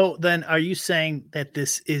 So then are you saying that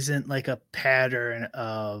this isn't like a pattern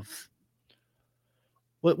of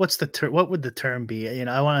what's the term? What would the term be?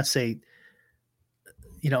 I want to say,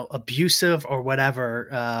 abusive or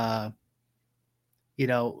whatever,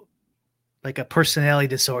 like a personality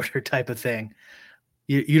disorder type of thing.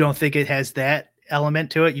 You don't think it has that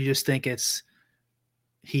element to it? You just think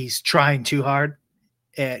he's trying too hard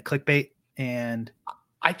at clickbait? And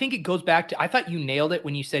I think it goes back to, I thought you nailed it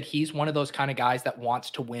when you said he's one of those kind of guys that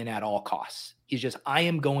wants to win at all costs. He's just, I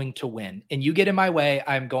am going to win. And you get in my way,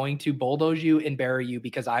 I'm going to bulldoze you and bury you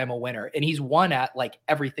because I am a winner. And he's won at like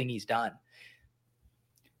everything he's done.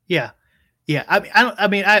 Yeah. Yeah.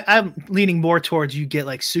 I'm leaning more towards you get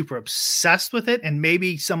like super obsessed with it, and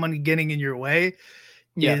maybe someone getting in your way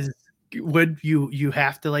you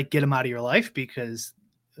have to like get them out of your life because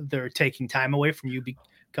they're taking time away from you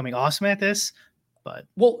becoming awesome at this. But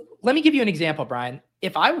well, let me give you an example, Brian.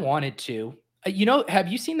 If I wanted to, have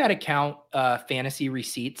you seen that account, Fantasy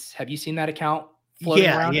Receipts? Have you seen that account floating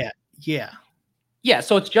around? Yeah. Yeah,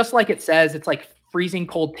 so it's just like it says. It's like freezing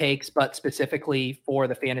cold takes, but specifically for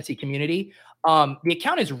the fantasy community. The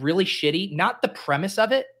account is really shitty. Not the premise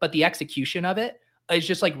of it, but the execution of it is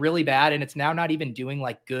just like really bad. And it's now not even doing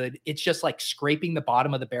like good. It's just like scraping the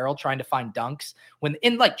bottom of the barrel, trying to find dunks.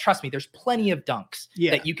 And like, trust me, there's plenty of dunks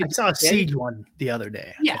that you can. I saw a Siege one the other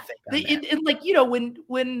day. Yeah, and like, you know,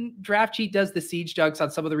 when Draft Cheat does the Siege dunks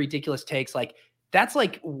on some of the ridiculous takes, like that's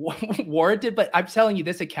like warranted. But I'm telling you,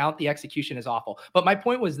 this account, the execution is awful. But my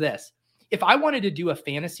point was this: if I wanted to do a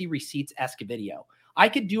fantasy receipts-esque video, I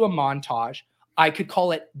could do a montage. I could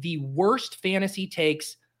call it the worst fantasy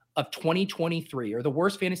takes of 2023 or the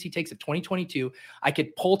worst fantasy takes of 2022. I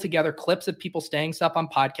could pull together clips of people saying stuff on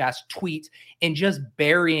podcasts, tweets, and just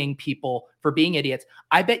burying people for being idiots.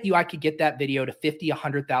 I bet you I could get that video to 50,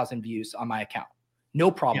 100,000 views on my account.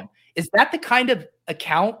 No problem. Yeah. Is that the kind of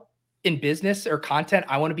account in business or content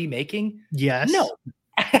I want to be making? Yes. No,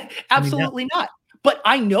 absolutely not. But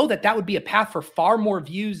I know that would be a path for far more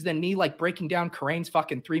views than me like breaking down Karane's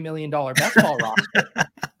fucking $3 million best ball roster.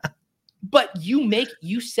 But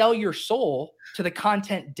you sell your soul to the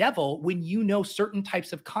content devil when you know certain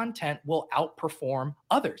types of content will outperform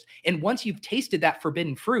others. And once you've tasted that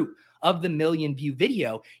forbidden fruit of the 1 million view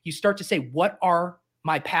video, you start to say, what are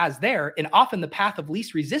my paths there? And often the path of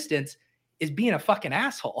least resistance is being a fucking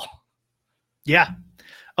asshole. Yeah.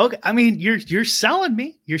 Okay. I mean, you're selling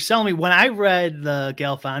me. You're selling me. When I read the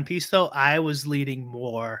Galfon piece, though, I was leading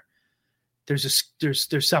more. There's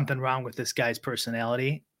something wrong with this guy's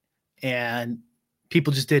personality, and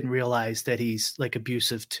people just didn't realize that he's like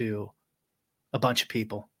abusive to a bunch of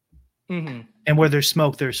people. Mm-hmm. And where there's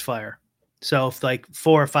smoke, there's fire. So if like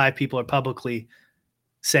 4 or 5 people are publicly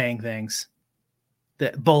saying things,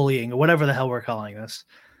 that bullying or whatever the hell we're calling this,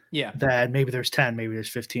 that maybe there's 10, maybe there's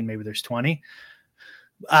 15, maybe there's 20.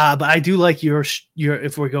 But I do like your,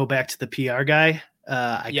 if we go back to the PR guy,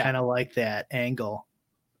 I kind of like that angle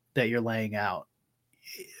that you're laying out.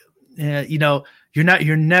 You know, he's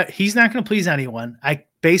not going to please anyone. I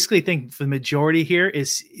basically think the majority here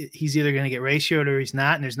is he's either going to get ratioed or he's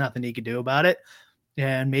not, and there's nothing he can do about it.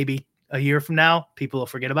 And maybe a year from now, people will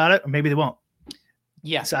forget about it, or maybe they won't.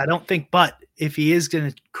 Yeah. So I don't think, but if he is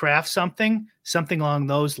going to craft something along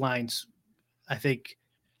those lines, I think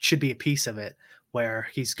should be a piece of it where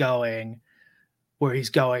he's going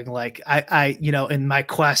like I you know, in my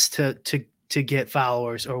quest to get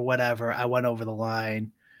followers or whatever, I went over the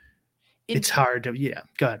line. It's hard to,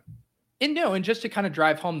 go ahead. And just to kind of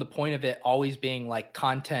drive home the point of it always being like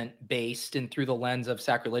content based and through the lens of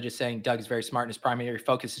sacrilegious, saying Doug's very smart and his primary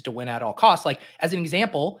focus is to win at all costs. Like as an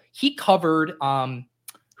example, he covered,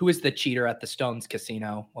 who is the cheater at the Stones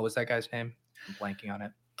Casino? What was that guy's name? I'm blanking on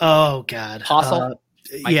it. Oh God. Postle.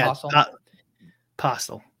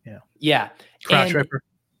 Postle. Yeah. Yeah. Crotch ripper.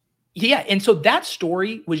 Yeah. And so that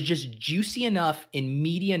story was just juicy enough and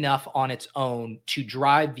meaty enough on its own to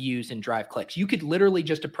drive views and drive clicks. You could literally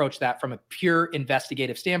just approach that from a pure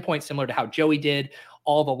investigative standpoint, similar to how Joey did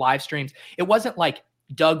all the live streams. It wasn't like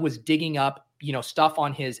Doug was digging up, stuff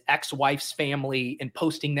on his ex-wife's family and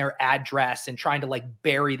posting their address and trying to like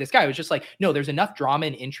bury this guy. It was just like, no, there's enough drama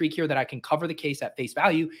and intrigue here that I can cover the case at face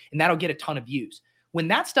value and that'll get a ton of views. When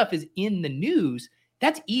that stuff is in the news,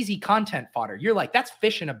 that's easy content fodder. You're like, that's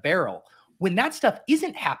fish in a barrel. When that stuff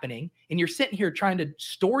isn't happening and you're sitting here trying to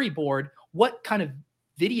storyboard what kind of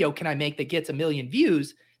video can I make that gets 1 million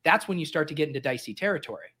views, that's when you start to get into dicey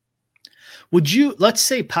territory. Let's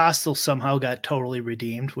say Postle somehow got totally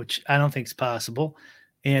redeemed, which I don't think is possible.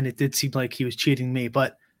 And it did seem like he was cheating me,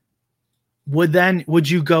 but would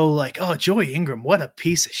you go like, oh, Joey Ingram, what a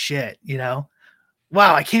piece of shit,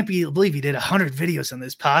 Wow, I can't believe he did 100 videos on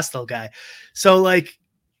this Postle guy. So like,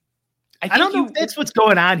 I don't know if that's what's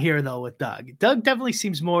going on here though with Doug. Doug definitely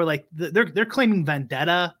seems more like they're claiming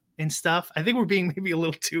vendetta and stuff. I think we're being maybe a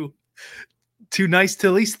little too nice to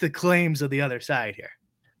at least the claims of the other side here.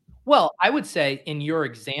 Well, I would say in your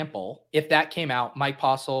example, if that came out, Mike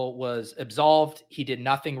Postle was absolved. He did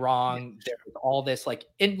nothing wrong. There was all this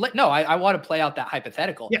I want to play out that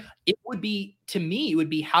hypothetical. Yeah. It would be, to me, it would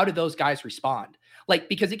be, how do those guys respond? Like,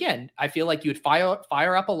 because again, I feel like you would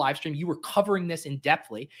fire up a live stream. You were covering this in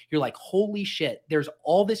depthly. You're like, holy shit, there's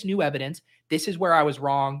all this new evidence. This is where I was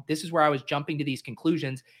wrong. This is where I was jumping to these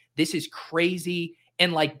conclusions. This is crazy.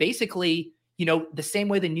 And like, basically, the same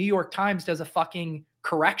way the New York Times does a fucking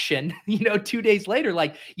correction, 2 days later,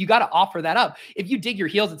 like you got to offer that up. If you dig your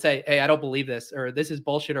heels and say, hey, I don't believe this, or this is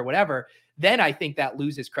bullshit or whatever, then I think that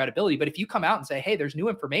loses credibility. But if you come out and say, hey, there's new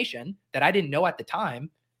information that I didn't know at the time,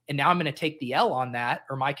 and now I'm going to take the L on that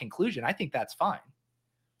or my conclusion, I think that's fine.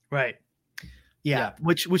 Right. Yeah.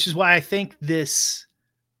 Which is why I think this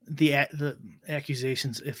the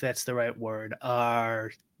accusations, if that's the right word,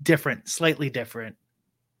 are different, slightly different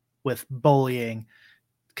with bullying,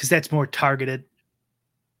 because that's more targeted.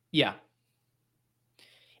 Yeah.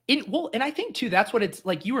 And I think too, that's what it's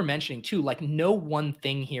like you were mentioning too, like no one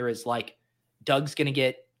thing here is like Doug's going to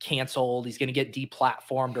get canceled, he's going to get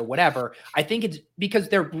deplatformed or whatever. I think it's because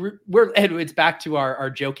it's back to our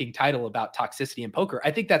joking title about toxicity in poker.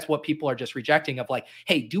 I think that's what people are just rejecting of like,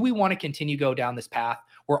 hey, do we want to continue go down this path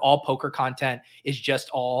where all poker content is just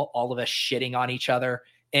all of us shitting on each other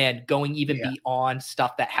and going even beyond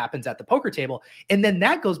stuff that happens at the poker table? And then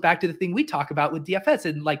that goes back to the thing we talk about with DFS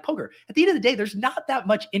and like poker. At the end of the day, there's not that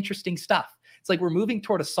much interesting stuff. It's like we're moving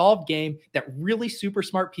toward a solved game that really super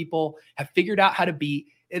smart people have figured out how to beat.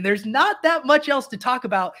 And there's not that much else to talk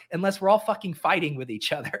about unless we're all fucking fighting with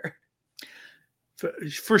each other.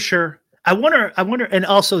 For sure. I wonder, and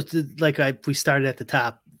also we started at the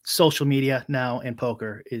top, social media now and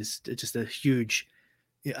poker is just a huge,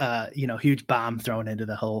 huge bomb thrown into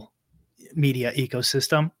the whole media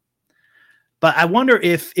ecosystem. But I wonder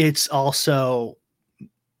if it's also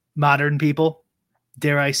modern people,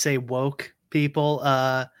 dare I say woke people,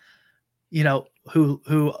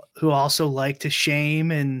 who also like to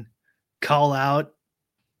shame and call out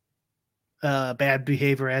bad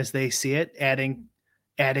behavior as they see it, adding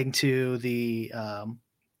to the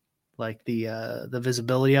the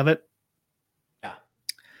visibility of it. Yeah.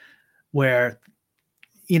 Where,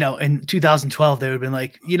 in 2012 they would have been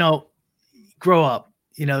like, grow up,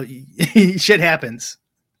 shit happens.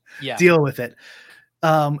 Yeah. Deal with it.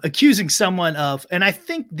 Accusing someone of, and I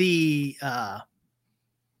think the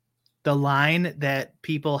line that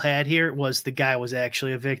people had here was the guy was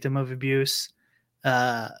actually a victim of abuse.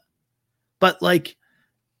 But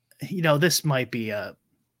this might be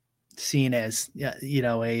seen as,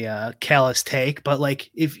 a callous take, but like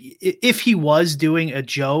if he was doing a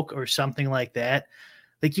joke or something like that,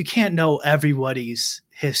 like you can't know everybody's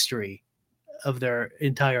history of their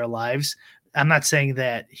entire lives. I'm not saying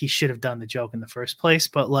that he should have done the joke in the first place,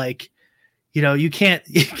 but like, you can't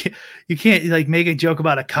like make a joke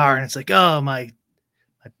about a car and it's like, oh, my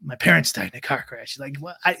parents died in a car crash. Like,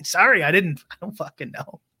 what? I don't fucking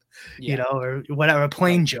know, or whatever, a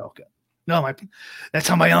plane joke. No, that's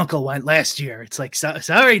how my uncle went last year. It's like,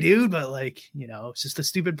 sorry, dude, but like, it's just a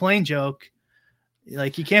stupid plane joke.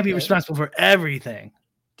 Like, you can't be responsible for everything.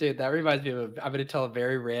 Dude, that reminds me of, I'm going to tell a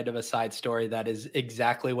very random aside story that is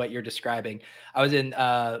exactly what you're describing. I was in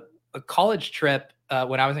a college trip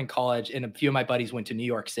when I was in college, and a few of my buddies went to New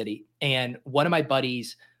York City. And one of my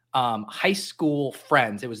buddies' high school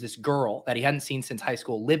friends, it was this girl that he hadn't seen since high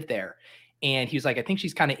school, lived there. And he was like, I think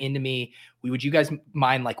she's kind of into me. Would you guys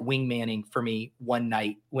mind like wingmanning for me one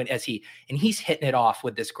night and he's hitting it off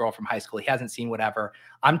with this girl from high school. He hasn't seen whatever.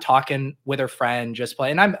 I'm talking with her friend, just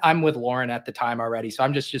playing. I'm with Lauren at the time already. So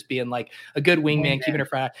I'm just being like a good wingman, keeping her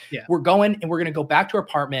friend. Yeah. We're going and we're going to go back to her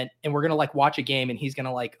apartment and we're going to like watch a game and he's going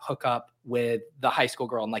to like hook up with the high school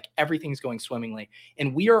girl and like everything's going swimmingly.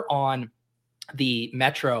 And we are on the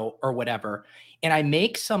metro or whatever. And I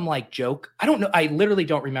make some like joke. I don't know. I literally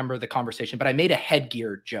don't remember the conversation, but I made a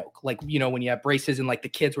headgear joke. Like, when you have braces and like the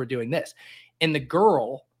kids were doing this. And the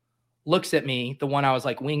girl looks at me, the one I was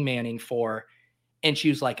like wingmanning for. And she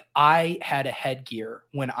was like, I had a headgear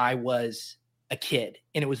when I was a kid.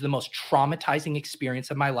 And it was the most traumatizing experience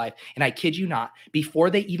of my life. And I kid you not, before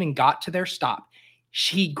they even got to their stop,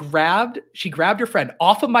 she grabbed her friend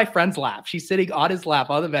off of my friend's lap. She's sitting on his lap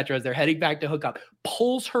on the metro as they're heading back to hook up,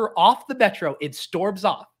 pulls her off the metro and storms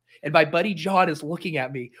off. And my buddy John is looking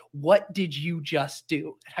at me. What did you just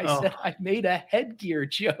do? And I said, I made a headgear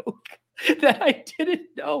joke that I didn't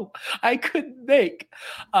know I couldn't make.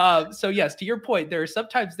 So yes, to your point,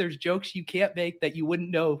 sometimes there's jokes you can't make that you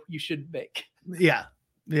wouldn't know you shouldn't make. Yeah.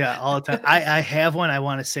 Yeah, all the time. I have one I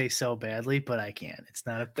want to say so badly, but I can't. It's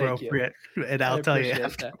not appropriate. And I'll tell you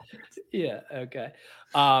after. Yeah, okay.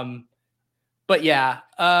 But yeah,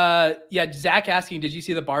 Zach asking, did you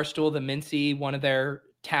see the Barstool, the Mincy, one of their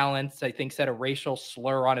talents, I think, said a racial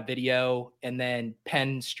slur on a video, and then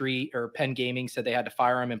Penn Gaming said they had to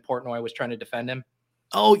fire him and Portnoy was trying to defend him?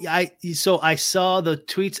 Oh, yeah. So I saw the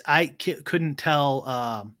tweets. I couldn't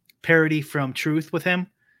tell parody from truth with him.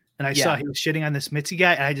 And I saw he was shitting on this Mitzi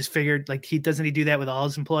guy, and I just figured, like, he do that with all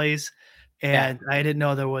his employees, and I didn't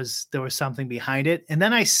know there was something behind it. And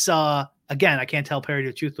then I saw, again, I can't tell parody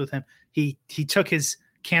of truth with him. He took his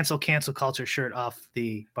cancel culture shirt off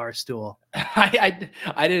the bar stool. I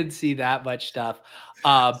didn't see that much stuff.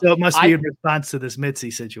 So it must be in response to this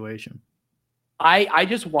Mitzi situation. I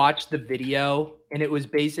just watched the video, and it was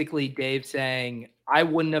basically Dave saying, I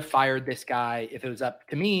wouldn't have fired this guy if it was up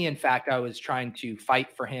to me. In fact, I was trying to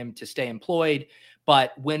fight for him to stay employed.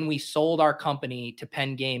 But when we sold our company to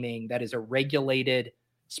Penn Gaming, that is a regulated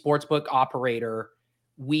sportsbook operator,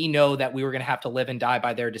 we know that we were going to have to live and die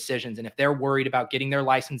by their decisions. And if they're worried about getting their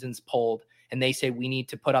licenses pulled and they say we need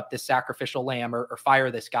to put up this sacrificial lamb or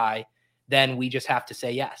fire this guy, then we just have to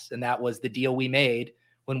say yes. And that was the deal we made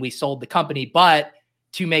when we sold the company. But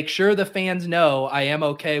to make sure the fans know I am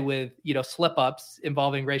okay with, slip ups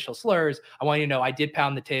involving racial slurs, I want you to know I did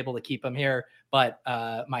pound the table to keep them here, but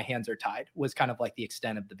my hands are tied, was kind of like the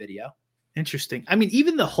extent of the video. Interesting. I mean,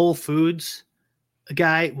 even the Whole Foods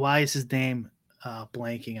guy, why is his name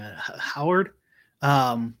blanking on Howard?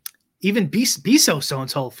 Even Bezos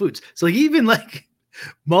owns Whole Foods. So even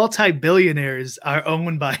multi-billionaires are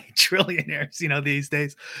owned by trillionaires, these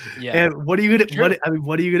days. Yeah. And what are you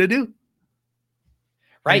gonna do?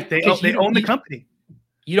 Right. They own the company.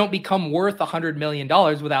 You don't become worth $100 million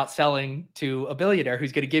without selling to a billionaire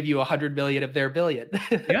who's going to give you $100 million of their billion.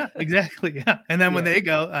 Yeah, exactly. Yeah. And then when they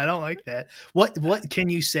go, I don't like that. What can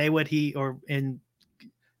you say or in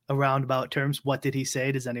a roundabout terms, what did he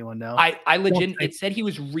say? Does anyone know? I legit, it said he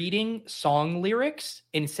was reading song lyrics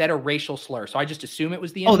instead of racial slur. So I just assume it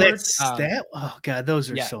was the N-word. That's that. Oh God,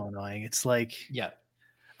 those are so annoying. It's like,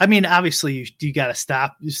 I mean, obviously you got to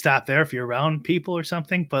stop there if you're around people or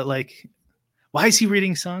something, but why is he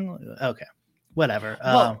reading song? Okay, whatever.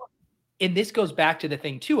 Well, and this goes back to the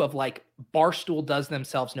thing too of Barstool does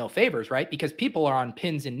themselves no favors, right? Because people are on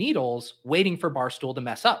pins and needles waiting for Barstool to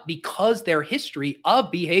mess up because their history of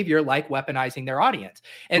behavior like weaponizing their audience.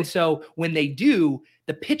 And so when they do,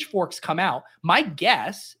 the pitchforks come out. My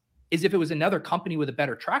guess is if it was another company with a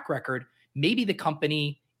better track record, maybe the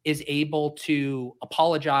company is able to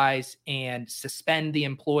apologize and suspend the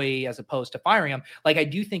employee as opposed to firing him. I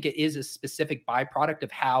do think it is a specific byproduct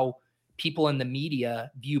of how people in the media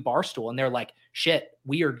view Barstool. And they're like, shit,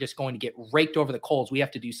 we are just going to get raked over the coals. We have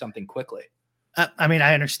to do something quickly. I mean,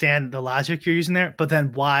 I understand the logic you're using there, but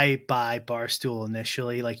then why buy Barstool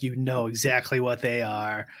initially? Exactly what they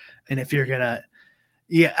are. And if you're going to,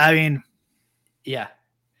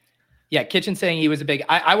 Yeah, Kitchen saying he was a big.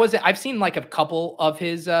 I've seen a couple of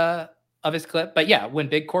his clip, but yeah, when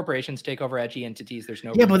big corporations take over edgy entities, there's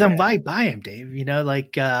no. Yeah, but then why buy him, Dave?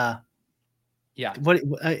 Yeah. What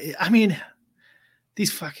I mean,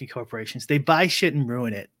 these fucking corporations, they buy shit and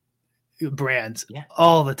ruin it, brands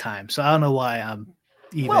all the time. So I don't know why I'm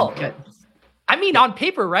even. Well, I mean, on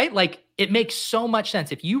paper, right? It makes so much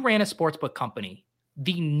sense. If you ran a sportsbook company,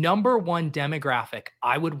 the number one demographic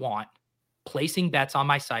I would want placing bets on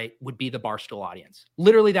my site would be the Barstool audience.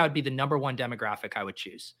 Literally, that would be the number one demographic I would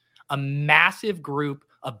choose. A massive group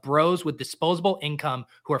of bros with disposable income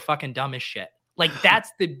who are fucking dumb as shit. That's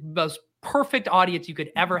the most perfect audience you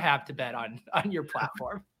could ever have to bet on your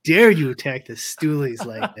platform. Dare you attack the Stoolies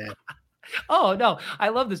like that? Oh, no. I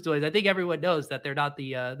love the Stoolies. I think everyone knows that they're not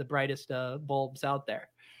the brightest bulbs out there.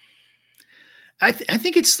 I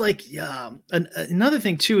think it's another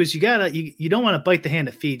thing too is you don't want to bite the hand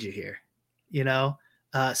that feeds you here.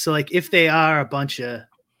 So if they are a bunch of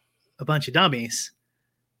dummies,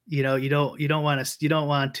 you don't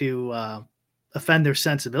want to offend their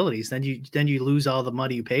sensibilities. Then you lose all the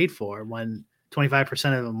money you paid for when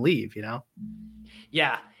 25% of them leave.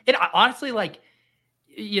 Yeah, and honestly,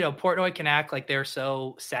 Portnoy can act like they're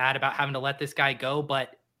so sad about having to let this guy go,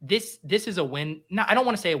 but this is a win. No, I don't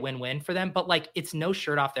want to say a win-win for them, but it's no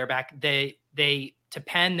shirt off their back. They to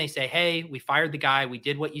Penn, they say, hey, we fired the guy. We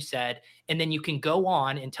did what you said. And then you can go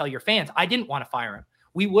on and tell your fans, I didn't want to fire him.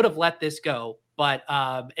 We would have let this go. But,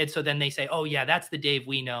 and so then they say, oh yeah, that's the Dave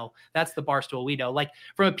we know. That's the Barstool we know.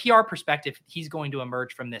 From a PR perspective, he's going to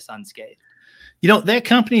emerge from this unscathed. That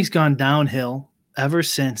company's gone downhill ever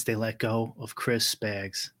since they let go of Chris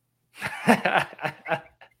Spags.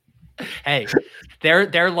 Hey,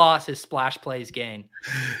 their loss is Splash Play's gain.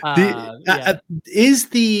 Is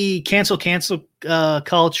the cancel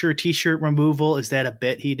culture t-shirt removal, is that a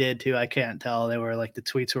bit he did too? I can't tell. They were the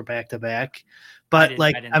tweets were back to back, but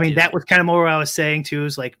I mean that was kind of more what I was saying too,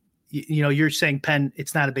 is you're saying Penn,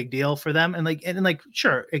 it's not a big deal for them, and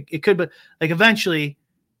sure it could, but eventually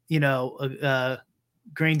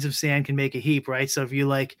grains of sand can make a heap, right? So if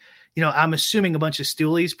you I'm assuming a bunch of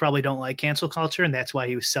Stoolies probably don't like cancel culture, and that's why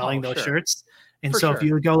he was selling those shirts. And if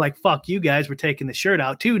you would go fuck you guys, we're taking the shirt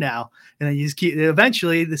out too now. And then you just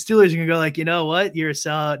eventually the Steelers are going to go you know what? You're a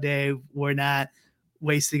sellout, Dave. We're not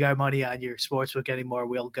wasting our money on your sportsbook anymore.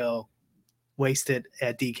 We'll go waste it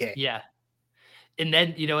at DK. Yeah. And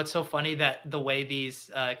then, it's so funny that the way these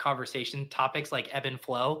conversation topics ebb and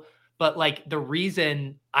flow, But like the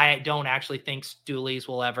reason I don't actually think Stoolies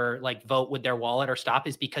will ever like vote with their wallet or stop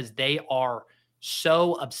is because they are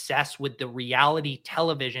so obsessed with the reality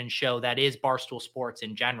television show that is Barstool Sports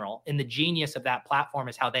in general. And the genius of that platform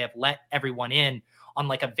is how they have let everyone in on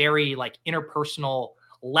like a very like interpersonal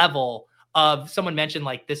level of someone mentioned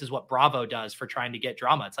like, this is what Bravo does for trying to get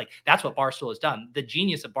drama. It's like, that's what Barstool has done. The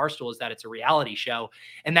genius of Barstool is that it's a reality show.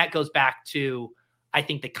 And that goes back to, I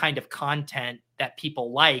think, the kind of content that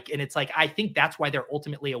people like. And it's like, I think that's why they're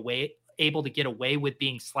ultimately able to get away with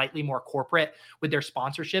being slightly more corporate with their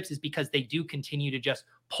sponsorships, is because they do continue to just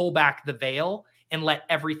pull back the veil and let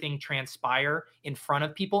everything transpire in front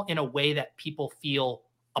of people in a way that people feel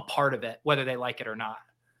a part of it, whether they like it or not.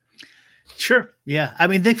 Sure. Yeah. I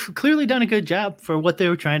mean, they've clearly done a good job for what they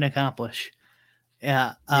were trying to accomplish.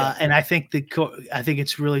 Yeah. And I think I think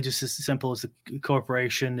it's really just as simple as the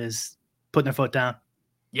corporation is putting their foot down.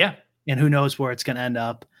 Yeah. And who knows where it's going to end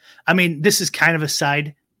up. I mean, this is kind of a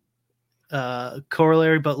side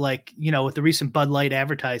corollary, but like, you know, with the recent Bud Light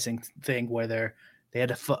advertising thing where they had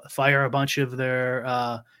to fire a bunch of their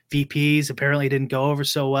VPs, apparently it didn't go over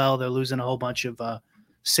so well. They're losing a whole bunch of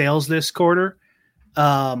sales this quarter.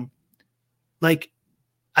 Like,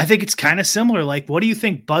 I think it's kind of similar. Like, what do you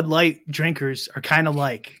think Bud Light drinkers are kind of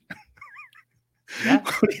like? Yeah.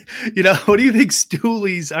 You know, what do you think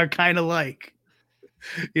Stoolies are kind of like?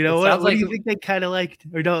 You know, what do you think they kind of like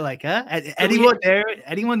or don't like? Huh?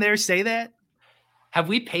 Anyone there say that? Have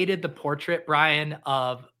we painted the portrait, Brian,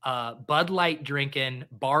 of Bud Light drinking,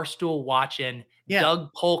 Barstool watching,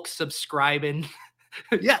 Doug Polk subscribing,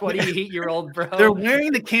 28-year-old bro? They're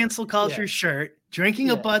wearing the cancel culture shirt, drinking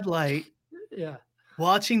a Bud Light,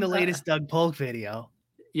 watching the latest Doug Polk video.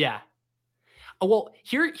 Yeah. Oh, well,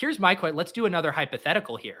 here's my question. Let's do another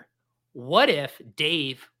hypothetical here. What if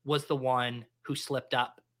Dave was the one who slipped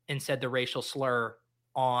up and said the racial slur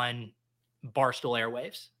on Barstool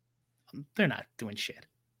airwaves? They're not doing shit.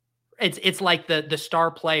 It's like the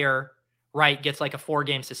star player, right, gets like a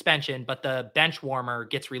 4-game suspension, but the bench warmer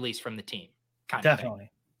gets released from the team.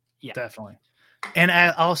 Definitely. Yeah. Definitely. And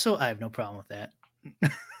I have no problem with that.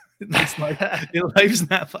 It's like, life's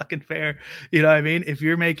not fucking fair. You know what I mean? If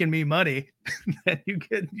you're making me money, then you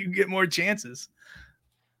get more chances.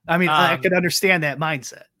 I mean, I could understand that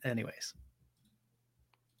mindset anyways.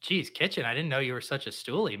 Geez, Kitchen, I didn't know you were such a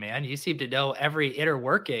stoolie, man. You seem to know every inner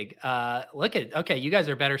working. Okay, you guys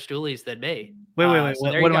are better stoolies than me. Wait.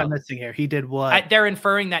 So what am I missing here? He did what? They're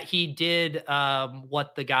inferring that he did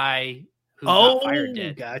what the guy who got fired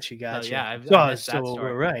did. Gotcha. So, yeah, so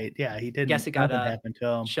we're right. Yeah, he didn't. Guess it got happened to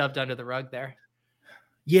him. Shoved under the rug there.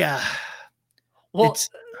 Yeah. Well,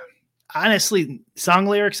 honestly, song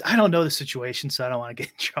lyrics, I don't know the situation, so I don't want to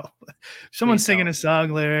get in trouble. If someone's singing a song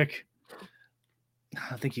lyric,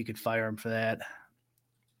 I think you could fire him for that.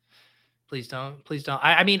 Please don't.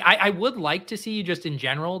 I mean, I would like to see you just in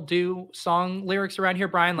general do song lyrics around here,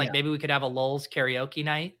 Brian. Like maybe we could have a Lolz karaoke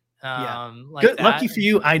night. Like good. Lucky for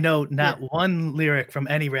you, I know not one lyric from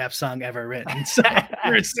any rap song ever written, so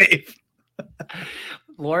you're safe.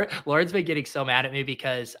 Lauren's been getting so mad at me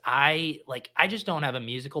because I just don't have a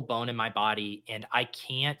musical bone in my body, and I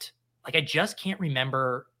just can't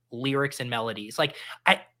remember lyrics and melodies. Like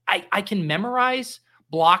I can memorize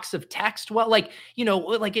blocks of text. Well, like, you know,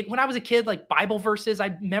 like when I was a kid, like Bible verses,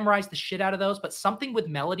 I memorized the shit out of those, but something with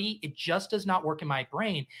melody, it just does not work in my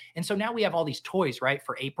brain. And so now we have all these toys, right,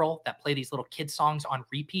 for April that play these little kid songs on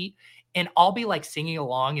repeat. And I'll be like singing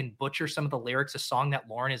along and butcher some of the lyrics, a song that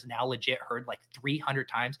Lauren has now legit heard like 300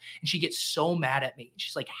 times. And she gets so mad at me.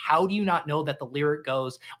 She's like, how do you not know that the lyric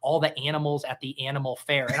goes, all the animals at the animal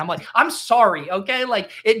fair? And I'm like, I'm sorry. Okay.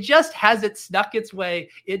 Like it just hasn't snuck its way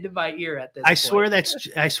into my ear at this point.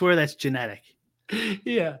 I swear that's genetic.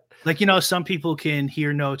 Yeah. Like, you know, some people can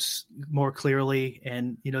hear notes more clearly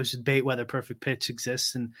and, you know, just debate whether perfect pitch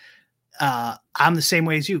exists. And I'm the same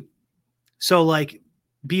way as you. So like,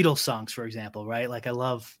 Beatles songs, for example, right? Like I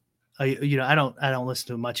love, I don't listen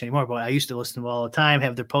to them much anymore, but I used to listen to them all the time,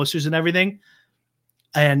 have their posters and everything.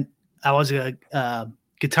 And I was a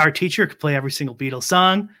guitar teacher, could play every single Beatles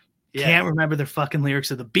song. Yeah. Can't remember the fucking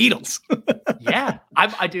lyrics of the Beatles. Yeah.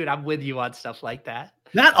 I'm with you on stuff like that.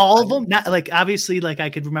 Not all of them. Not like, obviously, like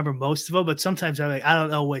I could remember most of them, but sometimes I'm like, I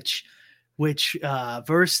don't know which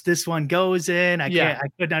verse this one goes in. I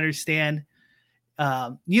couldn't understand.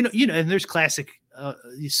 And there's classic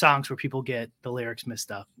songs where people get the lyrics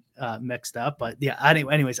mixed up. But yeah,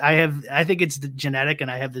 anyways, I think it's the genetic,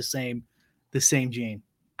 and I have the same gene.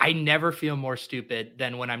 I never feel more stupid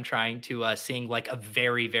than when I'm trying to sing like a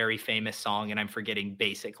very, very famous song and I'm forgetting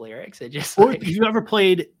basic lyrics. It just or if you ever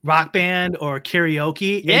played Rock Band or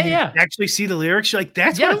karaoke and you actually see the lyrics, you're like,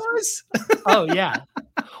 that's what it was? Oh, yeah.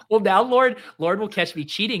 Well, now Lord will catch me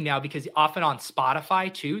cheating now, because often on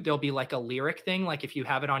Spotify too, there'll be like a lyric thing, like if you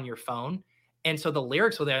have it on your phone. And so the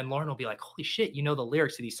lyrics will there, and Lauren will be like, holy shit, you know the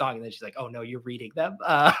lyrics to these songs. And then she's like, oh no, you're reading them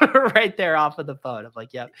right there off of the phone. I'm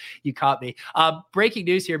like, yep, you caught me. Breaking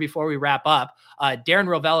news here before we wrap up. Darren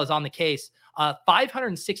Rovell is on the case.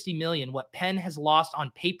 560 million, what Penn has lost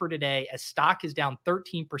on paper today as stock is down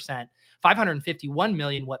 13%. 551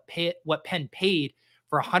 million, what Penn paid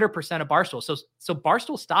for 100% of Barstool. So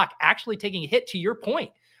Barstool stock actually taking a hit. To your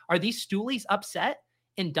point, are these stoolies upset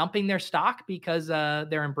in dumping their stock because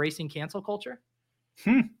they're embracing cancel culture?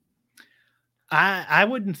 I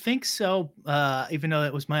wouldn't think so. Even though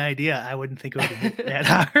it was my idea, I wouldn't think it would hit that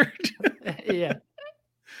hard. Yeah.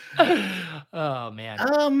 Oh man.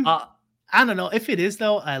 I don't know if it is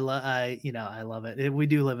though. I love it. We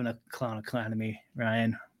do live in a clown economy,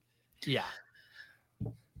 Ryan. Yeah.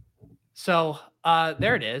 So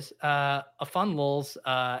there it is. A fun Lolz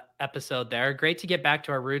episode there. Great to get back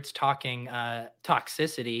to our roots talking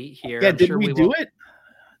toxicity here. Yeah, did we do it?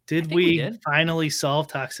 Did we finally solve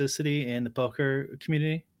toxicity in the poker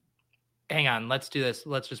community? Hang on, let's do this.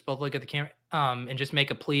 Let's just both look at the camera and just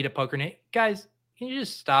make a plea to Poker Nate. Guys, can you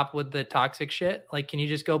just stop with the toxic shit? Like, can you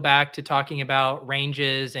just go back to talking about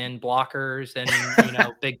ranges and blockers and,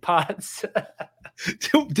 big pots?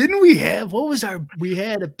 Didn't we have, we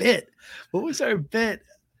had a bit. What was our bit?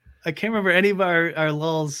 I can't remember any of our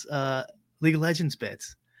Lolz League of Legends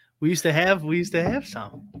bits. We used to have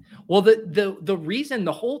some. Well, the reason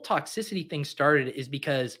the whole toxicity thing started is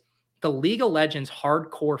because the League of Legends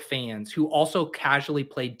hardcore fans who also casually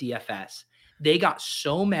played DFS, they got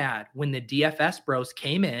so mad when the DFS bros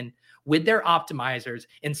came in with their optimizers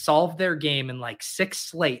and solved their game in like 6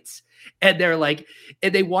 slates. And they're like,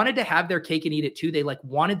 and they wanted to have their cake and eat it too. They like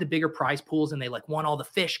wanted the bigger prize pools and they like want all the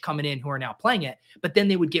fish coming in who are now playing it. But then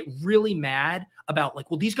they would get really mad about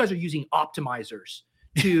like, well, these guys are using optimizers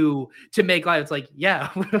to make live. It's like, yeah,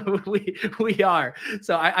 we are.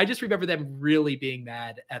 So I just remember them really being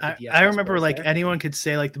mad at the DFS. I remember like there. Anyone could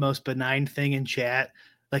say like the most benign thing in chat.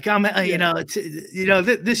 Like,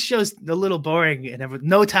 this show's a little boring and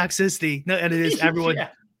no toxicity. No, and it is everyone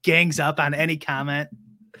gangs up on any comment.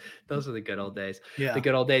 Those are the good old days. Yeah. The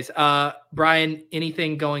good old days. Brian,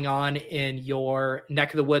 anything going on in your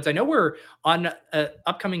neck of the woods? I know we're on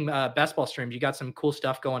upcoming best ball streams. You got some cool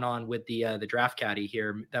stuff going on with the draft caddy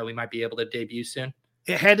here that we might be able to debut soon.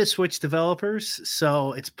 It had to switch developers,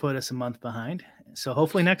 so it's put us a month behind. So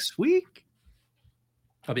hopefully next week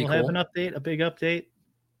we'll have an update, a big update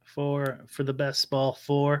for the best ball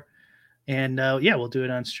 4. And we'll do it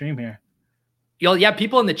on stream here. Yeah,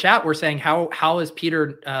 people in the chat were saying how is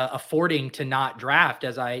Peter affording to not draft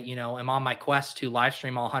as I am on my quest to live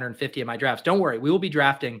stream all 150 of my drafts. Don't worry, we will be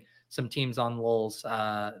drafting some teams on Lolz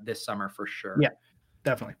this summer for sure. Yeah,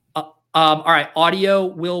 definitely. All right, audio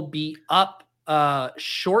will be up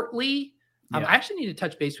shortly. I actually need to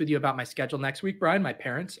touch base with you about my schedule next week, Brian. My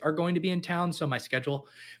parents are going to be in town, so my schedule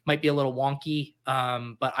might be a little wonky,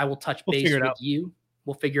 but I will touch base with you.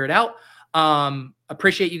 We'll figure it out.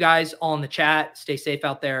 Appreciate you guys all in the chat. Stay safe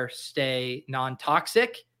out there. Stay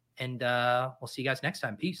non-toxic. And we'll see you guys next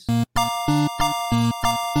time. Peace.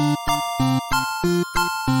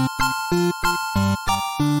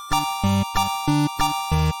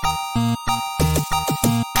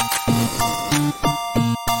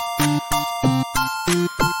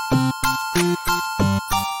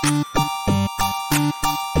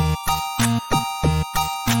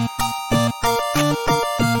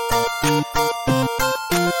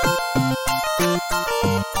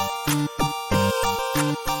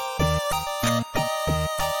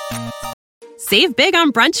 Save big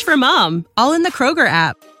on brunch for mom, all in the Kroger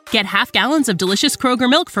app. Get half gallons of delicious Kroger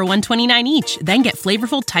milk for $1.29 each. Then get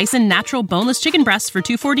flavorful Tyson natural boneless chicken breasts for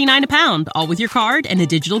 $2.49 a pound, all with your card and a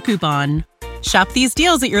digital coupon. Shop these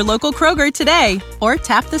deals at your local Kroger today, or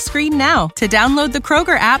tap the screen now to download the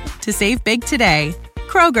Kroger app to save big today.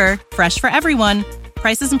 Kroger, fresh for everyone.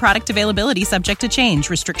 Prices and product availability subject to change.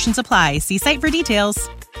 Restrictions apply. See site for details.